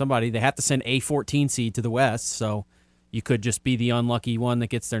to send somebody. They have to send a 14 seed to the west. So, you could just be the unlucky one that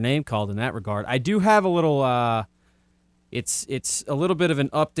gets their name called in that regard. I do have a little it's a little bit of an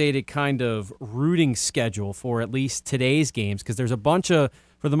updated kind of rooting schedule for at least today's games, because there's a bunch of,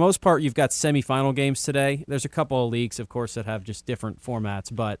 for the most part, you've got semifinal games today. There's a couple of leagues, of course, that have just different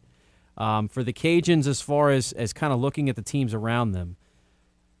formats, but for the Cajuns, as far as kind of looking at the teams around them,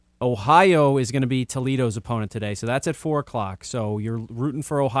 Ohio is going to be Toledo's opponent today, so that's at 4 o'clock. So you're rooting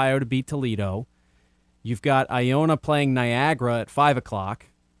for Ohio to beat Toledo. You've got Iona playing Niagara at 5 o'clock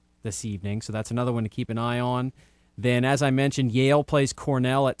this evening, so that's another one to keep an eye on. Then, as I mentioned, Yale plays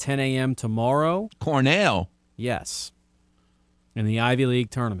Cornell at 10 a.m. tomorrow. Cornell? Yes, in the Ivy League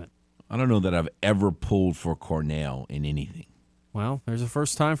tournament. I don't know that I've ever pulled for Cornell in anything. Well, there's a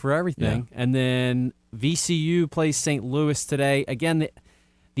first time for everything. Yeah. And then VCU plays St. Louis today. Again,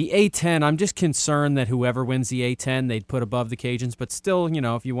 the A-10, I'm just concerned that whoever wins the A-10, they'd put above the Cajuns. But still,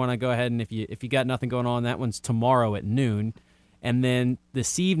 if you want to go ahead and if you got nothing going on, that one's tomorrow at noon. And then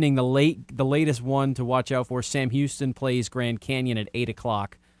this evening, the latest one to watch out for, Sam Houston plays Grand Canyon at 8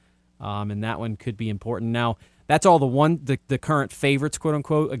 o'clock. And that one could be important. Now, that's all the current favorites, quote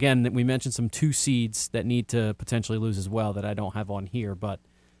unquote. Again, we mentioned some 2 seeds that need to potentially lose as well that I don't have on here, but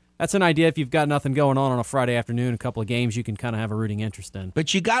that's an idea. If you've got nothing going on a Friday afternoon, a couple of games you can kind of have a rooting interest in.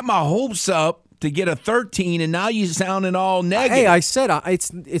 But you got my hopes up to get a 13, and now you sounding all negative. Hey, I said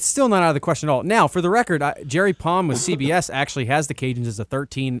it's still not out of the question at all. Now, for the record, Jerry Palm with CBS actually has the Cajuns as a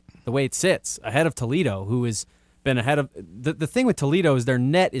 13 the way it sits, ahead of Toledo, who has been ahead of the thing with Toledo is their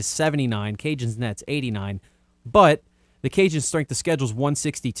net is 79, Cajuns' net's 89. But the Cajuns' strength of schedule is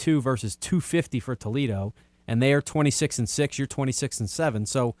 162 versus 250 for Toledo, and they are 26-6. You're 26-7.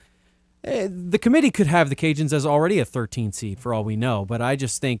 So the committee could have the Cajuns as already a 13 seed for all we know. But I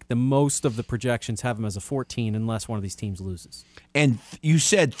just think the most of the projections have them as a 14 unless one of these teams loses. And you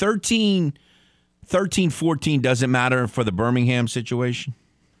said 13, 14 doesn't matter for the Birmingham situation?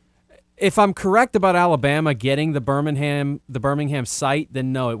 If I'm correct about Alabama getting the Birmingham site,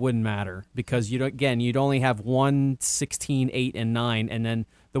 then no, it wouldn't matter because you'd only have 1, 16, 8, and 9, and then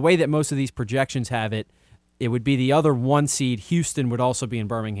the way that most of these projections have it, it would be the other 1 seed. Houston would also be in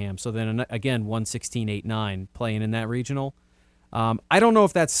Birmingham, so then again 1, 16, 8, 9 playing in that regional. I don't know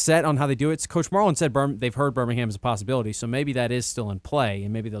if that's set on how they do it. Coach Marlin said they've heard Birmingham as a possibility, so maybe that is still in play,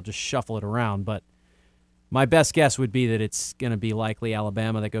 and maybe they'll just shuffle it around, but. My best guess would be that it's going to be likely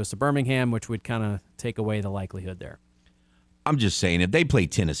Alabama that goes to Birmingham, which would kind of take away the likelihood there. I'm just saying, if they play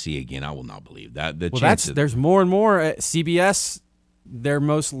Tennessee again, I will not believe that. There's more and more. CBS, their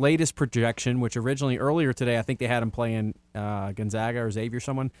most latest projection, which originally earlier today, I think they had them playing Gonzaga or Xavier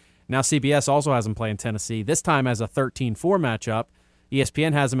someone. Now CBS also has them playing Tennessee, this time as a 13-4 matchup.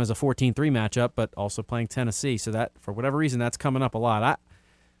 ESPN has them as a 14-3 matchup, but also playing Tennessee. So that, for whatever reason, that's coming up a lot.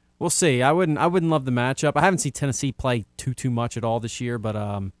 We'll see. I wouldn't love the matchup. I haven't seen Tennessee play too much at all this year, but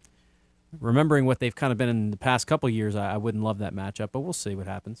remembering what they've kind of been in the past couple of years, I wouldn't love that matchup. But we'll see what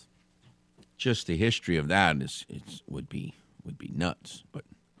happens. Just the history of that would be nuts. But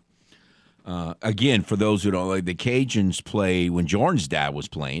again, for those who don't like, the Cajuns play when Jordan's dad was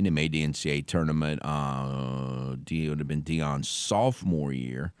playing. They made the NCAA tournament. It would have been Deion's sophomore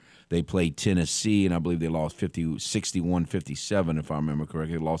year. They played Tennessee, and I believe they lost 61-57, if I remember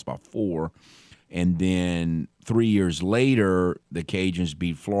correctly. They lost by 4. And then 3 years later, the Cajuns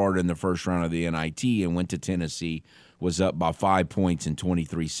beat Florida in the first round of the NIT and went to Tennessee, was up by 5 points in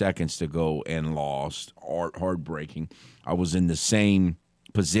 23 seconds to go and lost. Heartbreaking. I was in the same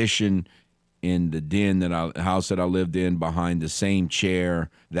position in the house that I lived in, behind the same chair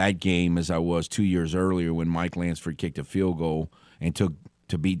that game as I was 2 years earlier when Mike Lansford kicked a field goal and to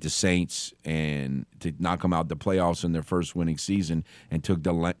beat the Saints and to knock them out the playoffs in their first winning season, and took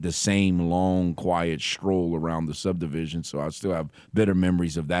the same long, quiet stroll around the subdivision. So I still have bitter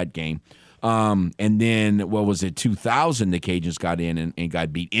memories of that game. And then, 2000, the Cajuns got in and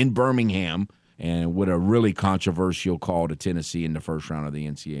got beat in Birmingham, and with a really controversial call to Tennessee in the first round of the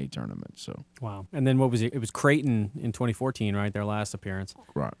NCAA tournament. So wow. And then what was it? It was Creighton in 2014, right? Their last appearance.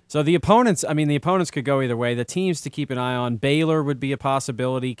 Right. So the opponents could go either way. The teams to keep an eye on, Baylor would be a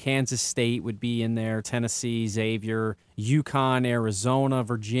possibility. Kansas State would be in there. Tennessee, Xavier, UConn, Arizona,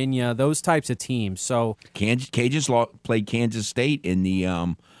 Virginia, those types of teams. So Cajuns played Kansas State in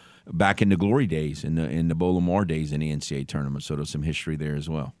the back in the glory days, in the Bo Lamar days in the NCAA tournament. So there's some history there as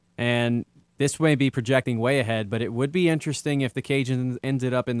well. And this may be projecting way ahead, but it would be interesting if the Cajuns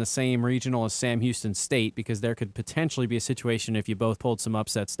ended up in the same regional as Sam Houston State, because there could potentially be a situation if you both pulled some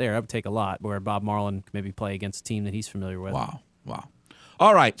upsets there. That would take a lot, where Bob Marlin could maybe play against a team that he's familiar with. Wow.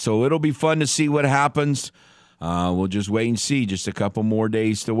 All right, so it'll be fun to see what happens. We'll just wait and see. Just a couple more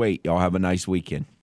days to wait. Y'all have a nice weekend.